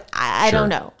did, but I don't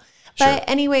know. But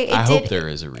anyway, I hope there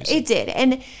is a reason. It did.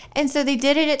 And so they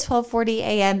did it at 12:40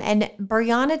 a.m. and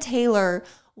Breonna Taylor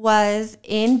was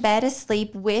in bed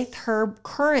asleep with her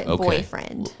current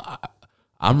boyfriend.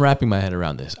 I'm wrapping my head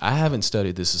around this. I haven't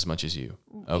studied this as much as you.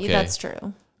 Okay. That's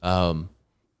true.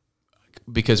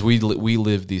 Because we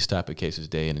live these type of cases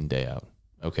day in and day out.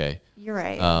 Okay. You're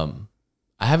right.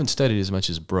 I haven't studied as much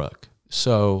as Brooke.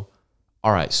 So,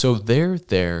 all right. So they're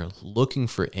there looking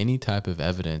for any type of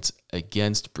evidence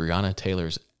against Breonna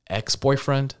Taylor's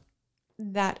ex-boyfriend?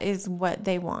 That is what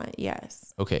they want,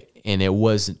 yes. Okay. And it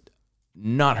was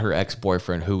not her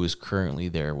ex-boyfriend who was currently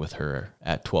there with her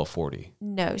at 12:40.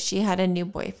 No, she had a new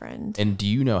boyfriend. And do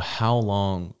you know how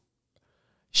long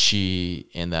she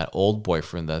and that old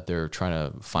boyfriend that they're trying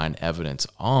to find evidence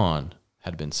on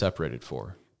had been separated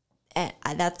for?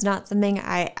 That's not something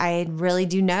I really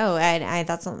do know.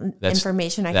 That's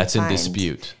information I can find. That's in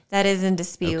dispute. That is in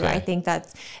dispute. Okay. I think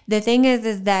that's the thing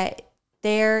is that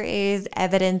there is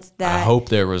evidence that I hope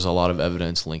there was a lot of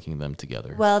evidence linking them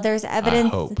together. Well, there's evidence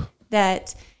I hope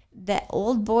that the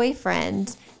old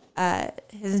boyfriend,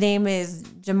 his name is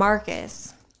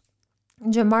Jamarcus.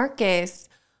 Jamarcus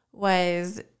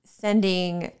was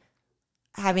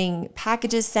having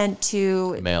packages sent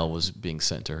to... Mail was being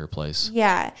sent to her place.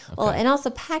 Yeah. Okay. Well, and also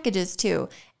packages too.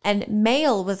 And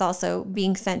mail was also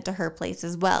being sent to her place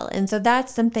as well. And so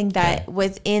that's something that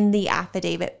was in the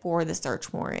affidavit for the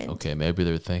search warrant. Okay, maybe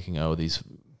they're thinking, oh, these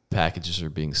packages are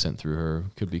being sent through her.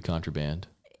 Could be contraband.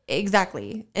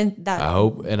 Exactly. And that I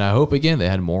hope again they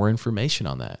had more information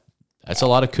on that. That's a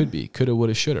lot of could be, coulda,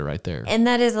 woulda, shoulda, right there. And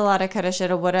that is a lot of coulda,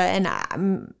 shoulda, woulda. And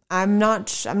I'm not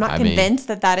convinced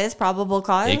that is probable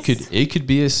cause. It could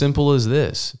be as simple as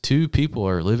this: 2 people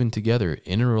are living together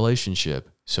in a relationship,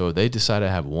 so they decide to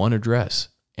have one address,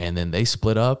 and then they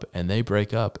split up and they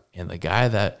break up. And the guy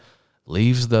that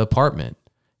leaves the apartment,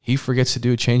 he forgets to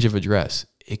do a change of address.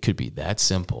 It could be that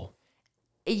simple.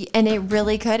 And it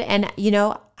really could. And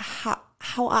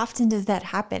how often does that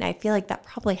happen? I feel like that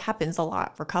probably happens a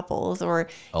lot for couples, or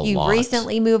you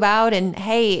recently move out and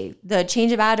hey, the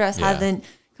change of address hasn't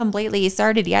completely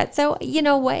started yet. So you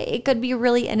know what? It could be a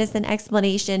really innocent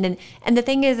explanation. And the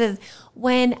thing is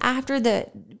when after the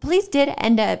police did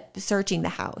end up searching the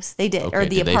house, they did, or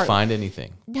the apartment. Did they find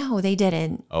anything? No, they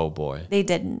didn't. Oh boy. They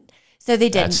didn't. So they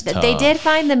didn't. They did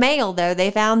find the mail, though.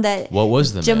 They found that. What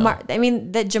was the mail? I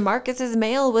mean, that Jamarcus's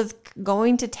mail was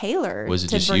going to Taylor. Was it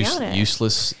just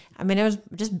useless? I mean, it was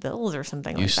just bills or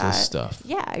something like that. Useless stuff.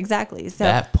 Yeah, exactly. So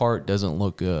that part doesn't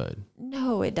look good.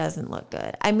 No, it doesn't look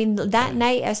good. I mean, that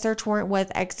night a search warrant was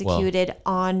executed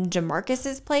on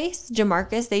Jamarcus's place.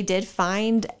 Jamarcus, they did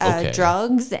find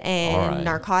drugs and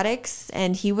narcotics,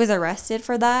 and he was arrested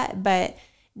for that. But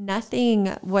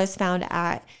nothing was found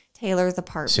at Taylor's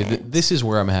apartment. So this is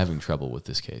where I'm having trouble with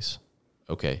this case.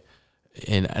 Okay.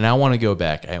 And I want to go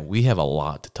back, and we have a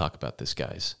lot to talk about this,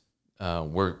 guys.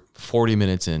 we're 40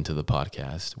 minutes into the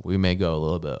podcast. We may go a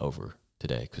little bit over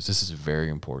today because this is very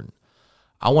important.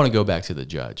 I want to go back to the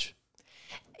judge.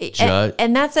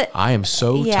 And that's it. I am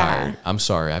so tired. I'm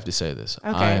sorry, I have to say this. Okay.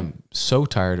 I am so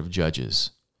tired of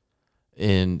judges.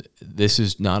 And this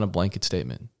is not a blanket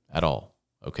statement at all,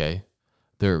 okay?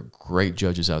 There are great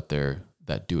judges out there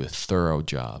that do a thorough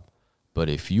job. But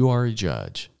if you are a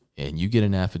judge and you get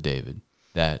an affidavit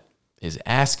that is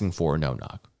asking for a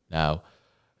no-knock, now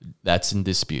that's in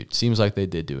dispute. Seems like they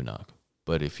did do a knock.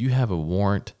 But if you have a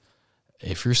warrant,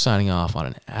 if you're signing off on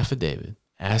an affidavit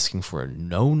asking for a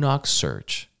no-knock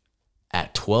search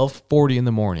at 12:40 in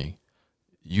the morning,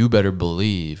 you better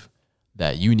believe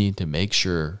that you need to make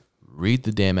sure, read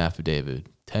the damn affidavit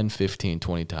 10, 15,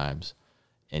 20 times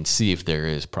and see if there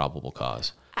is probable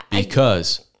cause.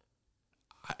 Because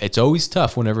it's always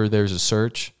tough whenever there's a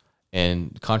search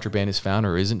and contraband is found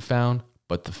or isn't found.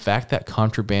 But the fact that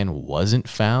contraband wasn't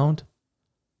found,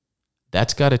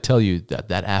 that's got to tell you that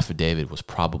that affidavit was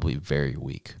probably very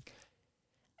weak.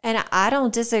 And I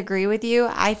don't disagree with you.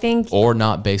 I think... Or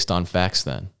not based on facts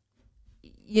then.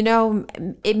 You know,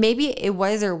 maybe it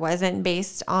was or wasn't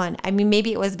based on... I mean,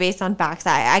 maybe it was based on facts.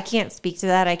 I can't speak to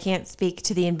that. I can't speak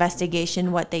to the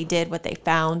investigation, what they did, what they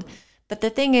found. But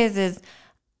the thing is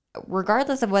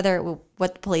regardless of what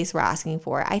the police were asking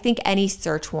for, I think any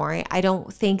search warrant, I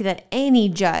don't think that any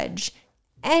judge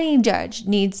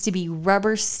needs to be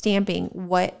rubber stamping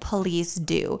what police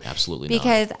do. Absolutely not.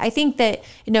 Because I think that,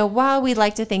 while we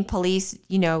like to think police,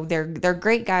 they're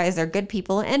great guys, they're good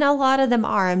people, and a lot of them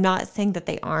are. I'm not saying that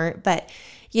they aren't, but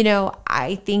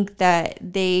I think that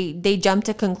they jump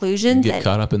to conclusions. You get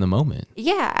caught up in the moment.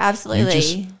 Yeah,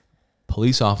 absolutely.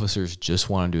 Police officers just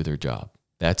want to do their job.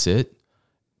 That's it.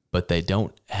 But they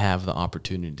don't have the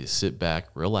opportunity to sit back,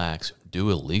 relax,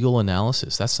 do a legal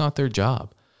analysis. That's not their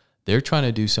job. They're trying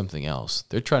to do something else.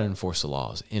 They're trying to enforce the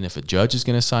laws. And if a judge is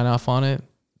going to sign off on it,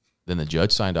 then the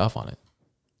judge signed off on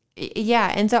it.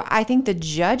 Yeah. And so I think the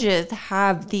judges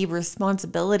have the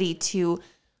responsibility to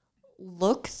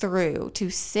look through, to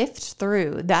sift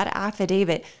through that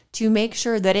affidavit to make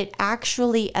sure that it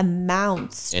actually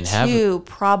amounts to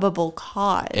probable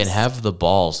cause. And have the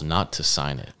balls not to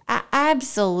sign it.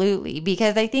 Absolutely.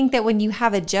 Because I think that when you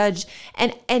have a judge,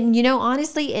 and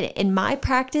honestly, in my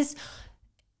practice,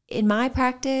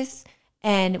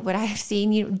 and what I've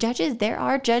seen, judges, there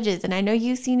are judges, and I know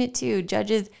you've seen it too,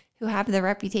 judges who have the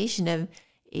reputation of,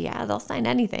 they'll sign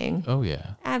anything. Oh,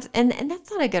 yeah. And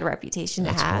that's not a good reputation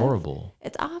to have. That's horrible.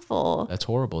 It's awful. That's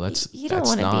horrible. You don't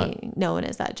want to be known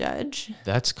as that judge.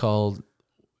 That's called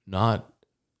not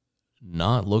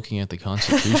looking at the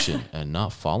Constitution and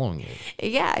not following it.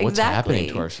 Yeah, exactly. What's happening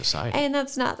to our society. And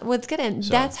that's not what's good. And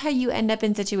that's how you end up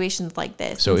in situations like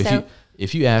this. So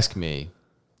if you ask me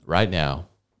right now,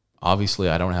 obviously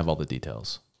I don't have all the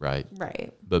details, right?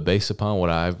 Right. But based upon what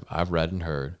I've read and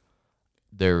heard,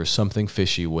 there was something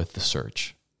fishy with the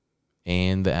search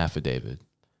and the affidavit.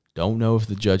 Don't know if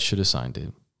the judge should have signed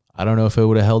it. I don't know if it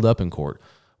would have held up in court.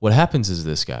 What happens is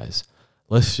this, guys.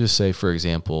 Let's just say, for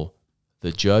example,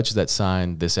 the judge that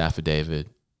signed this affidavit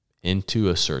into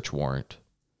a search warrant,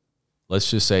 let's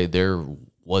just say there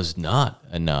was not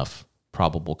enough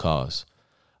probable cause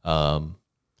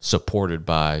supported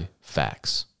by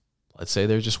facts. Let's say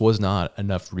there just was not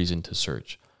enough reason to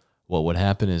search. What would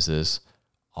happen is this.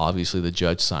 Obviously, the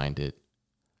judge signed it.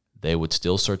 They would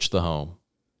still search the home.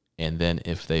 And then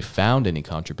if they found any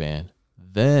contraband,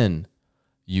 then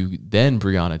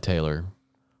Breonna Taylor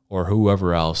or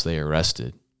whoever else they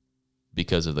arrested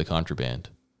because of the contraband,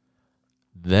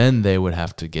 then they would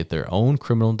have to get their own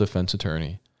criminal defense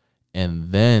attorney,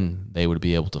 and then they would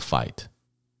be able to fight.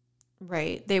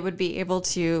 Right. They would be able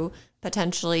to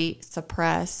potentially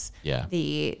suppress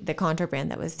the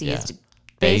contraband that was seized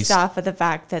based off of the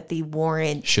fact that the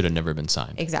warrant should have never been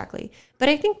signed. Exactly. But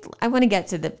I think I want to get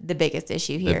to the biggest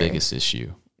issue here.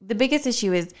 The biggest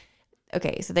issue is,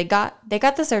 okay, so they got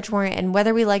the search warrant, and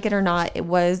whether we like it or not, it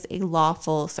was a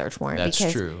lawful search warrant. That's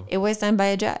because true. It was signed by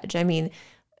a judge. I mean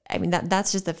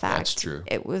that's just a fact. That's true.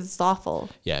 It was lawful.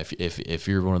 Yeah, if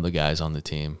you're one of the guys on the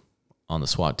team, on the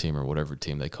SWAT team or whatever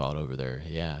team they call it over there,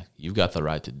 you've got the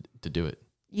right to do it.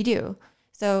 You do.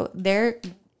 So they're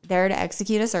there to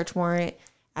execute a search warrant.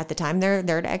 At the time they're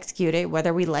there to execute it,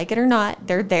 whether we like it or not,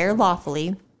 they're there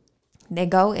lawfully. They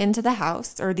go into the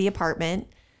house or the apartment,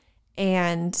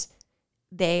 and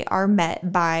they are met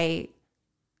by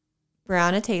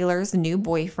Breonna Taylor's new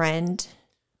boyfriend,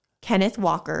 Kenneth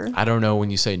Walker. I don't know when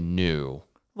you say new.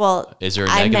 Well, is there a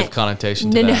negative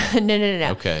connotation to that?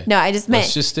 No. Okay. No, I just meant...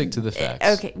 Let's just stick to the facts.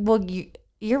 Okay. Well,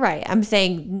 you're right. I'm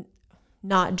saying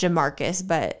not Jamarcus,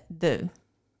 but the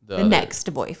the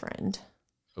next boyfriend.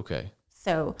 Okay.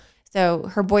 So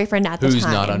her boyfriend at the time. Who's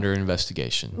not under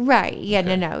investigation. Right. Yeah,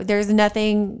 okay. No. There's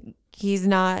nothing. He's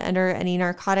not under any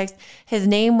narcotics. His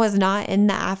name was not in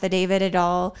the affidavit at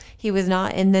all. He was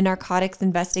not in the narcotics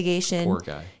investigation. Poor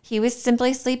guy. He was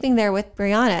simply sleeping there with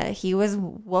Brianna. He was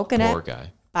woken up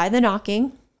by the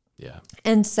knocking. Yeah.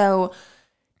 And so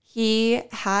he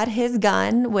had his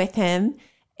gun with him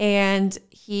and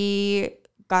he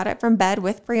got up from bed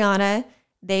with Brianna.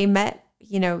 They met,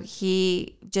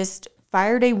 he just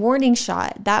fired a warning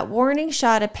shot. That warning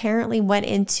shot apparently went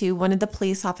into one of the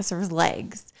police officer's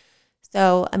legs.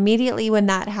 So immediately when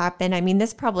that happened,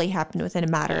 this probably happened within a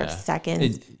matter of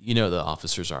seconds. The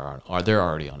officers they're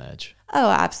already on edge. Oh,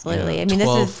 absolutely.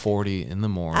 12:40 in the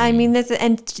morning.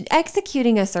 And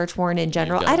executing a search warrant in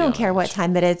general, I don't care what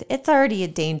time it is. It's already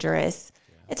dangerous.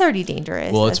 Yeah. It's already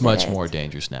dangerous. Well, it's much more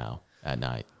dangerous now at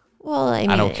night. Well,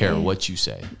 I don't care what you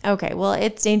say. Okay, well,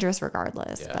 it's dangerous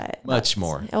regardless. Yeah, but much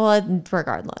more. Well,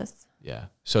 regardless. Yeah.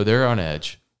 So they're on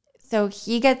edge. So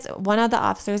one of the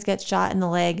officers gets shot in the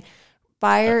leg.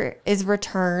 Fire is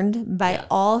returned by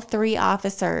all three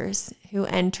officers who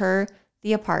enter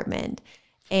the apartment.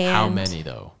 And how many,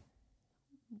 though?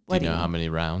 Do you know how many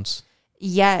rounds?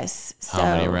 Yes. How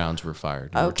many rounds were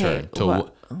fired? Okay.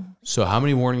 So how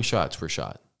many warning shots were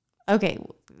shot? Okay.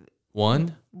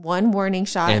 One warning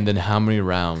shot. And then how many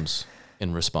rounds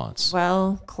in response?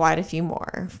 Well, quite a few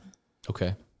more.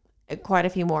 Okay. Quite a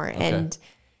few more. Okay.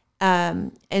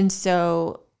 And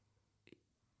so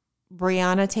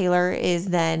Breonna Taylor is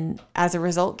then, as a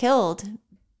result, killed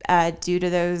due to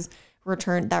those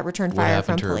return fire from police. What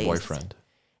happened to her boyfriend?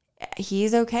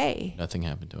 He's okay. Nothing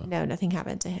happened to him. No, nothing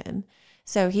happened to him.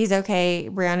 So he's okay.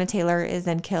 Breonna Taylor is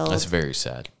then killed. That's very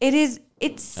sad. It is.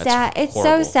 It's sad. It's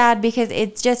so sad because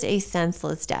it's just a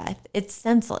senseless death. It's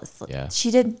senseless. Yeah.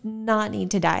 She did not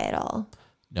need to die at all.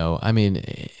 No,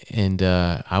 and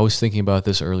I was thinking about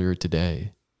this earlier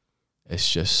today.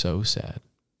 It's just so sad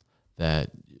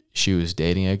that she was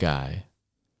dating a guy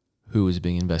who was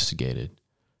being investigated,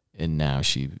 and now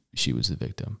she was the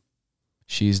victim.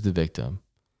 She's the victim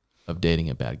of dating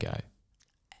a bad guy.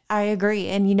 I agree.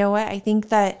 And you know what? I think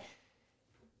that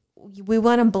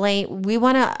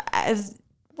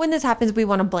when this happens, we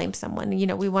want to blame someone.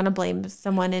 We want to blame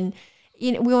someone and,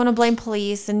 we want to blame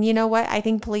police. And you know what? I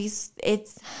think police,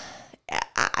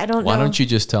 I don't know. Why don't you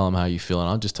just tell them how you feel and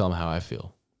I'll just tell them how I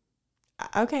feel?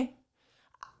 Okay.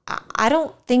 I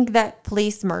don't think that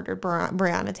police murdered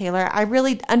Breonna Taylor. I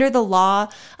really, under the law,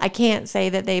 I can't say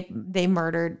that they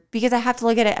murdered because I have to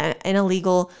look at it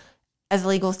as a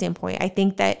legal standpoint. I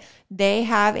think that they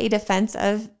have a defense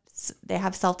they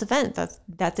have self-defense.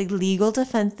 That's a legal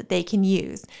defense that they can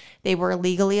use. They were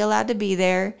legally allowed to be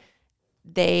there.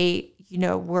 They,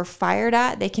 were fired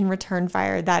at. They can return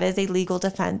fire. That is a legal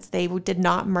defense. They did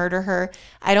not murder her.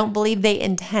 I don't believe they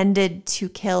intended to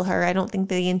kill her. I don't think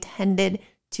they intended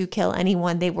to kill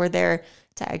anyone. They were there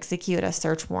to execute a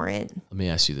search warrant. Let me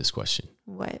ask you this question.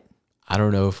 What? I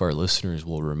don't know if our listeners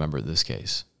will remember this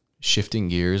case. Shifting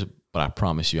gears, but I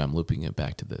promise you I'm looping it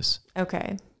back to this.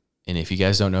 Okay. And if you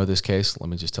guys don't know this case, let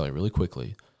me just tell you really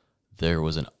quickly. There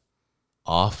was an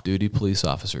off-duty police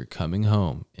officer coming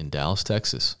home in Dallas,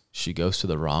 Texas. She goes to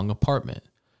the wrong apartment,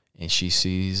 and she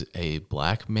sees a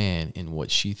black man in what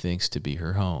she thinks to be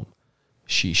her home.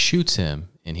 She shoots him,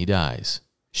 and he dies.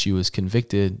 She was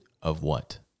convicted of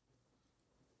what?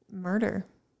 Murder.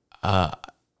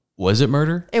 Was it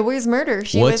murder? It was murder.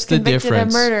 She was convicted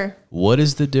of murder. What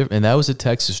is the difference? And that was a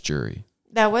Texas jury.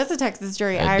 That was a Texas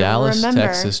jury. A Dallas,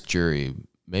 Texas jury,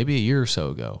 maybe a year or so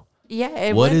ago. Yeah,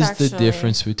 it was. What is actually the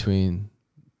difference between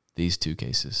these two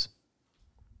cases?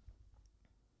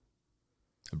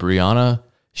 Breonna,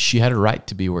 she had a right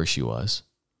to be where she was.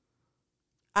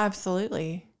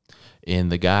 Absolutely. And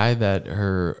the guy that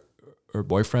her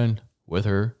boyfriend with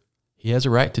her, he has a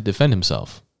right to defend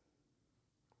himself.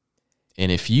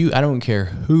 And I don't care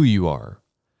who you are,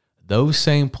 those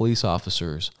same police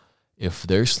officers, if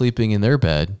they're sleeping in their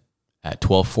bed at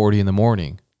 12:40 in the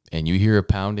morning and you hear a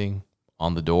pounding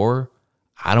on the door,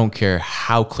 I don't care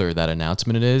how clear that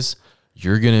announcement is,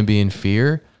 you're going to be in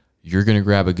fear, you're going to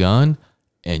grab a gun,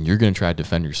 and you're going to try to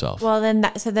defend yourself. Well, then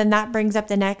that brings up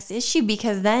the next issue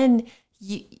because then,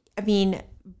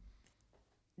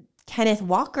 Kenneth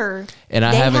Walker, and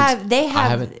I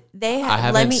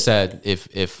haven't said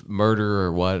if murder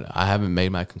or what. I haven't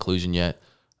made my conclusion yet.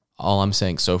 All I'm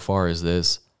saying so far is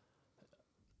this: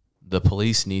 the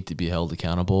police need to be held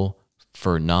accountable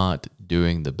for not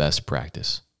doing the best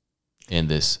practice in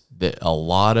this. A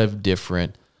lot of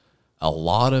different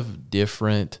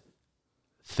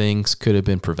things could have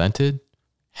been prevented,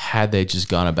 had they just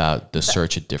gone about the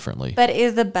search it differently. But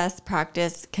is the best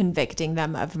practice convicting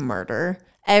them of murder?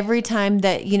 Every time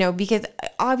that, because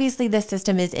obviously the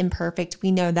system is imperfect.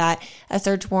 We know that a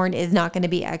search warrant is not going to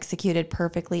be executed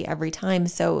perfectly every time.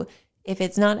 So if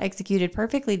it's not executed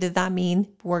perfectly, does that mean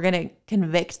we're going to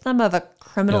convict them of a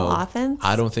criminal offense?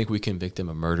 I don't think we convict them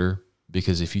of murder,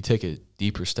 because if you take a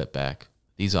deeper step back,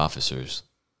 these officers,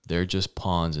 they're just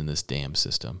pawns in this damn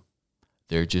system.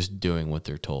 They're just doing what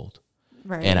they're told.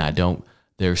 Right. And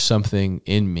there's something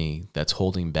in me that's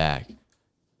holding back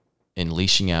and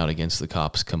leashing out against the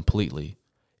cops completely.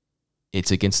 It's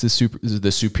against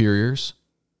the superiors.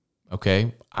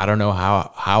 Okay. I don't know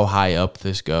how high up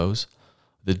this goes.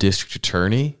 The district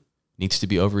attorney needs to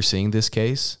be overseeing this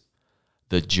case.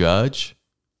 The judge,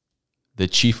 the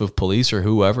chief of police, or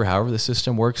however the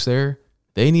system works there,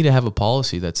 they need to have a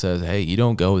policy that says, hey, you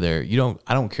don't go there.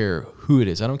 I don't care who it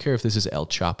is. I don't care if this is El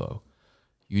Chapo.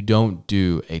 You don't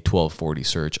do a 1240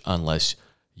 search unless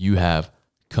you have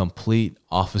complete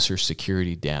officer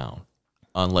security down,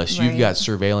 unless you've got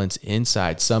surveillance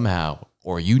inside somehow,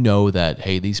 or that,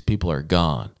 hey, these people are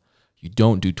gone. You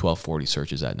don't do 1240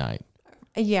 searches at night.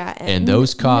 Yeah. And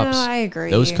those cops, no, I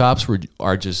agree. Those cops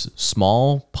are just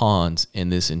small pawns in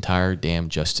this entire damn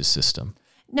justice system.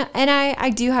 No, and I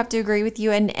do have to agree with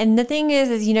you. And the thing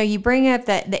is, you bring up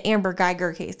the Amber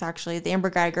Geiger case, actually. The Amber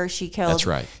Geiger, she killed. That's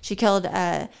right. She killed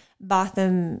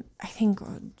Botham, I think,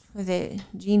 was it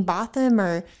Gene Botham,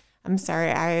 or I'm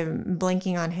sorry, I'm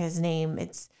blanking on his name.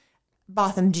 It's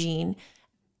Botham Gene.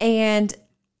 And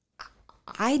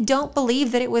I don't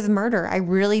believe that it was murder. I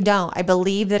really don't. I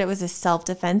believe that it was a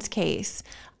self-defense case.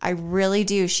 I really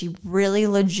do. She really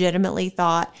legitimately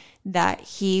thought that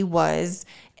he was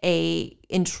a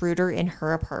intruder in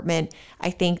her apartment.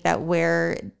 I think that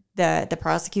where the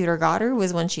prosecutor got her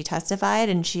was when she testified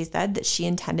and she said that she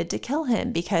intended to kill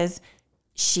him because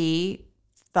she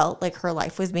felt like her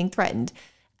life was being threatened.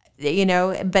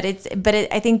 But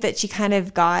I think that she kind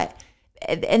of got,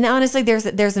 and honestly, there's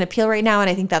an appeal right now, and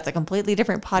I think that's a completely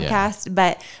different podcast.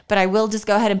 Yeah. But I will just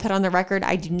go ahead and put on the record,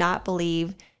 I do not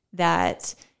believe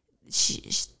that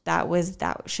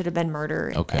that should have been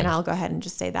murder. Okay. And I'll go ahead and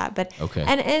just say that. But okay.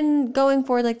 And going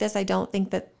forward like this, I don't think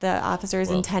that the officers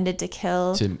intended to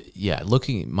kill.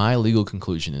 Looking, my legal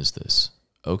conclusion is this.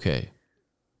 Okay.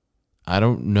 I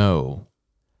don't know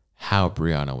how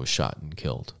Breonna was shot and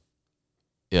killed.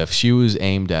 If she was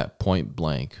aimed at point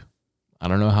blank, I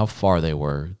don't know how far they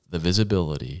were, the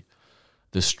visibility,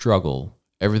 the struggle,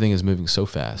 everything is moving so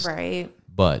fast. Right.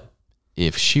 But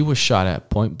if she was shot at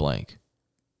point blank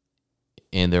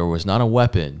and there was not a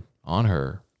weapon on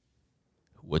her,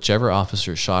 whichever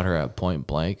officer shot her at point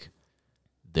blank,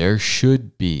 there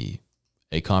should be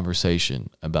a conversation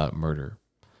about murder.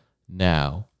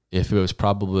 Now, if it was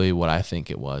probably what I think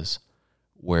it was,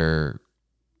 I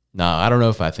don't know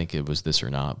if I think it was this or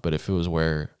not, but if it was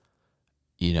where,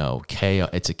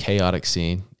 it's a chaotic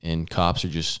scene and cops are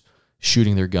just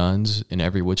shooting their guns in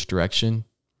every which direction,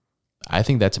 I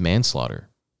think that's manslaughter.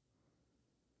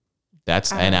 I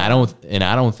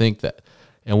don't think that.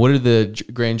 And what did the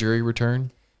grand jury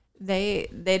return? They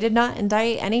did not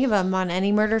indict any of them on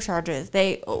any murder charges.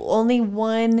 They only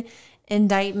one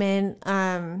indictment.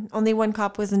 Only one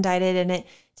cop was indicted, and it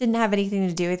didn't have anything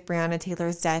to do with Breonna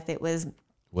Taylor's death. It was.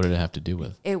 What did it have to do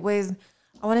with? It was,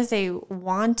 I want to say,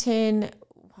 wanton.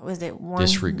 What was it?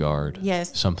 Disregard.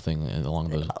 Yes. Something along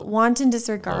those. Wanton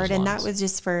disregard, and that was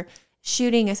just for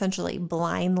shooting essentially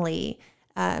blindly.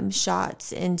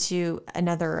 Shots into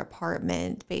another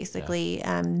apartment, basically,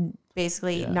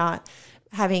 not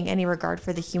having any regard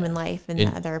for the human life in the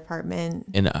other apartment.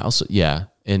 And also,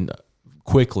 and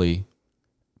quickly,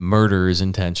 murder is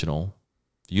intentional.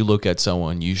 You look at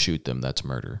someone, you shoot them, that's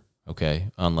murder, okay?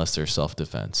 Unless they're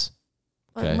self-defense.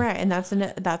 Okay? Right, and that's a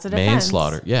defense.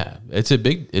 Manslaughter, yeah. It's a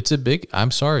big,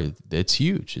 I'm sorry, it's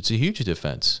huge. It's a huge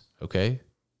defense, okay?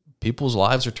 People's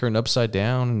lives are turned upside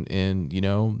down and,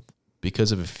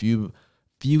 because of a few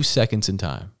seconds in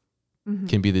time,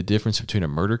 can be the difference between a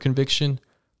murder conviction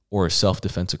or a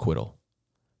self-defense acquittal.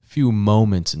 Few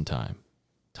moments in time.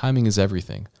 Timing is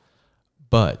everything.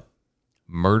 But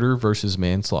murder versus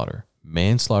manslaughter.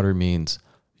 Manslaughter means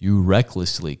you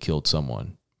recklessly killed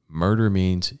someone. Murder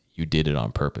means you did it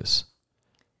on purpose.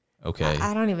 Okay.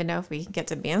 I don't even know if we can get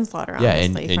to manslaughter. Yeah,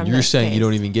 honestly, and you're saying you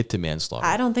don't even get to manslaughter.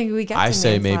 I don't think we get. I to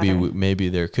say manslaughter. maybe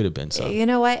there could have been some. You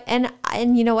know what, and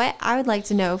you know what, I would like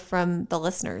to know from the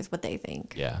listeners what they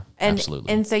think. Yeah,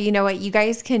 absolutely. And so you know what, you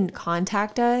guys can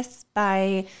contact us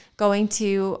by going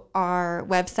to our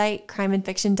website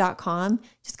crimeandfiction.com,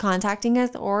 just contacting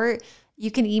us, or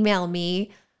you can email me.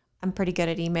 I'm pretty good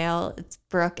at email. It's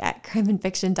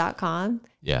brooke@crimeandfiction.com.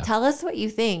 Yeah. Tell us what you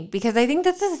think, because I think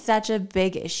this is such a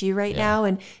big issue right now,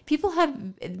 and people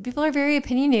are very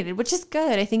opinionated, which is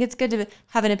good. I think it's good to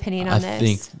have an opinion on this. I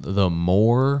think the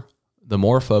more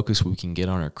focus we can get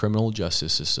on our criminal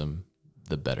justice system,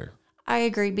 the better. I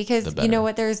agree, because you know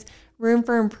what, there's room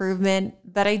for improvement,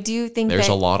 but I do think there's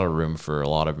a lot of room for a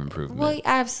lot of improvement. Well,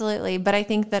 absolutely. But I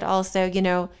think that also, you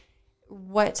know,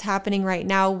 what's happening right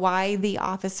now, why the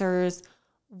officers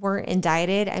weren't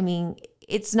indicted. I mean,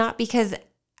 it's not because,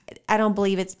 I don't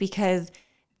believe it's because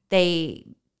they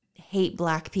hate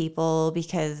Black people,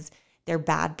 because they're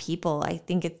bad people. I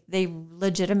think they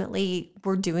legitimately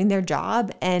were doing their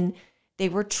job, and they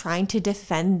were trying to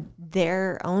defend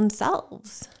their own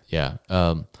selves. Yeah.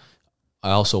 I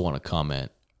also want to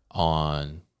comment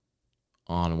on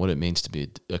what it means to be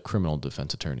a criminal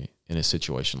defense attorney in a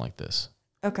situation like this.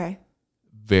 Okay.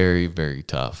 Very, very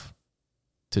tough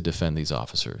to defend these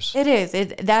officers. It is.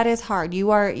 That is hard.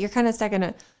 You're kind of stuck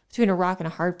between a rock and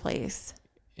a hard place.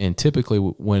 And typically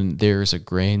when there's a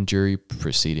grand jury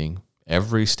proceeding,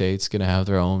 every state's going to have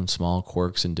their own small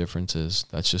quirks and differences.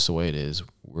 That's just the way it is.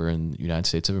 We're in the United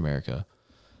States of America.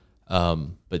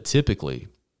 But typically,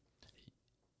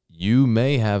 you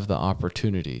may have the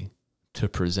opportunity to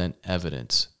present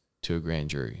evidence to a grand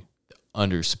jury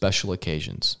under special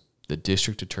occasions. The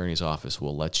district attorney's office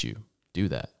will let you do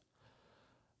that.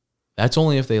 That's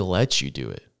only if they let you do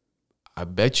it. I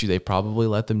bet you they probably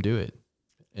let them do it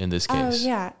in this case. Oh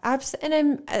yeah,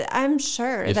 and I'm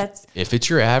sure if it's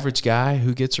your average guy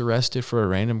who gets arrested for a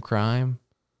random crime,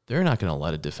 they're not going to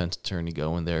let a defense attorney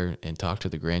go in there and talk to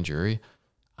the grand jury.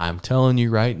 I'm telling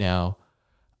you right now,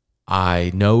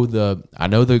 I know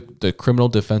the criminal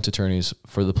defense attorneys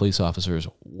for the police officers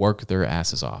work their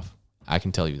asses off. I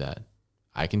can tell you that.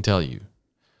 I can tell you.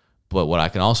 But what I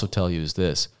can also tell you is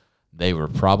this: they were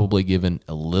probably given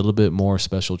a little bit more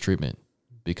special treatment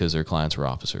because their clients were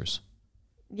officers.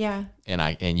 Yeah.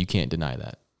 And you can't deny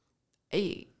that.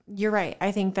 You're right.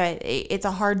 I think that it's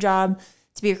a hard job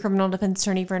to be a criminal defense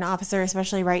attorney for an officer,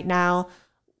 especially right now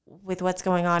with what's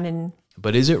going on in.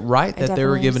 But is it right that they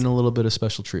were given a little bit of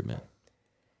special treatment?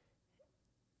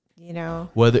 You know,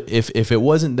 whether if it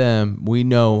wasn't them, we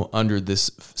know under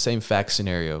this same fact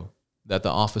scenario that the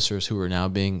officers who are now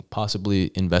being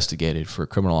possibly investigated for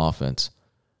criminal offense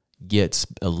gets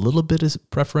a little bit of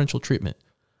preferential treatment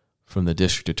from the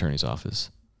district attorney's office.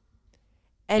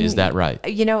 And is that right?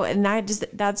 You know, and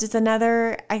that's just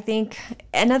another, I think,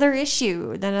 another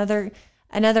issue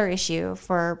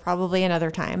for probably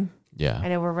another time. Yeah. I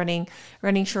know we're running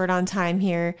short on time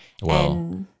here. Well,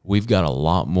 and we've got a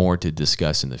lot more to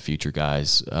discuss in the future,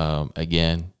 guys.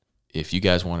 Again, if you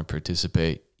guys want to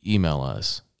participate, email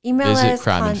us. Visit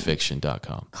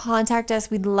crimeandfiction.com. Contact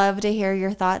us. We'd love to hear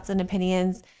your thoughts and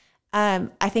opinions. I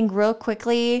think real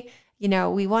quickly, you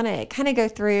know, we want to kind of go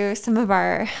through some of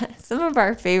our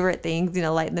favorite things, you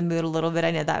know, lighten the mood a little bit.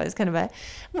 I know that was kind of a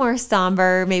more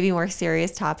somber, maybe more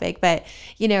serious topic, but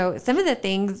you know, some of the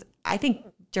things I think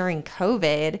during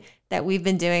COVID that we've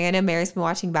been doing. I know Mary's been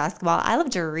watching basketball. I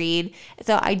love to read.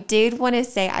 So I did want to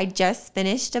say I just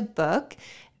finished a book.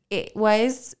 It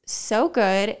was so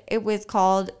good. It was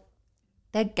called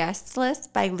The Guest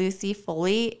List by Lucy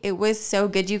Foley. It was so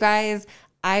good, you guys.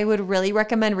 I would really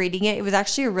recommend reading it. It was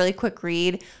actually a really quick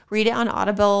read. Read it on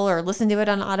Audible or listen to it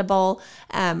on Audible.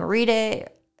 Read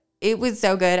it. It was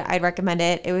so good. I'd recommend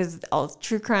it. It was all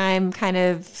true crime, kind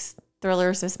of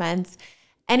thriller, suspense.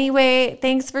 Anyway,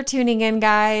 thanks for tuning in,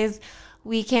 guys.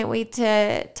 We can't wait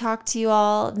to talk to you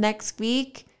all next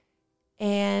week.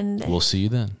 And we'll see you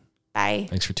then. Bye.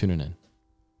 Thanks for tuning in.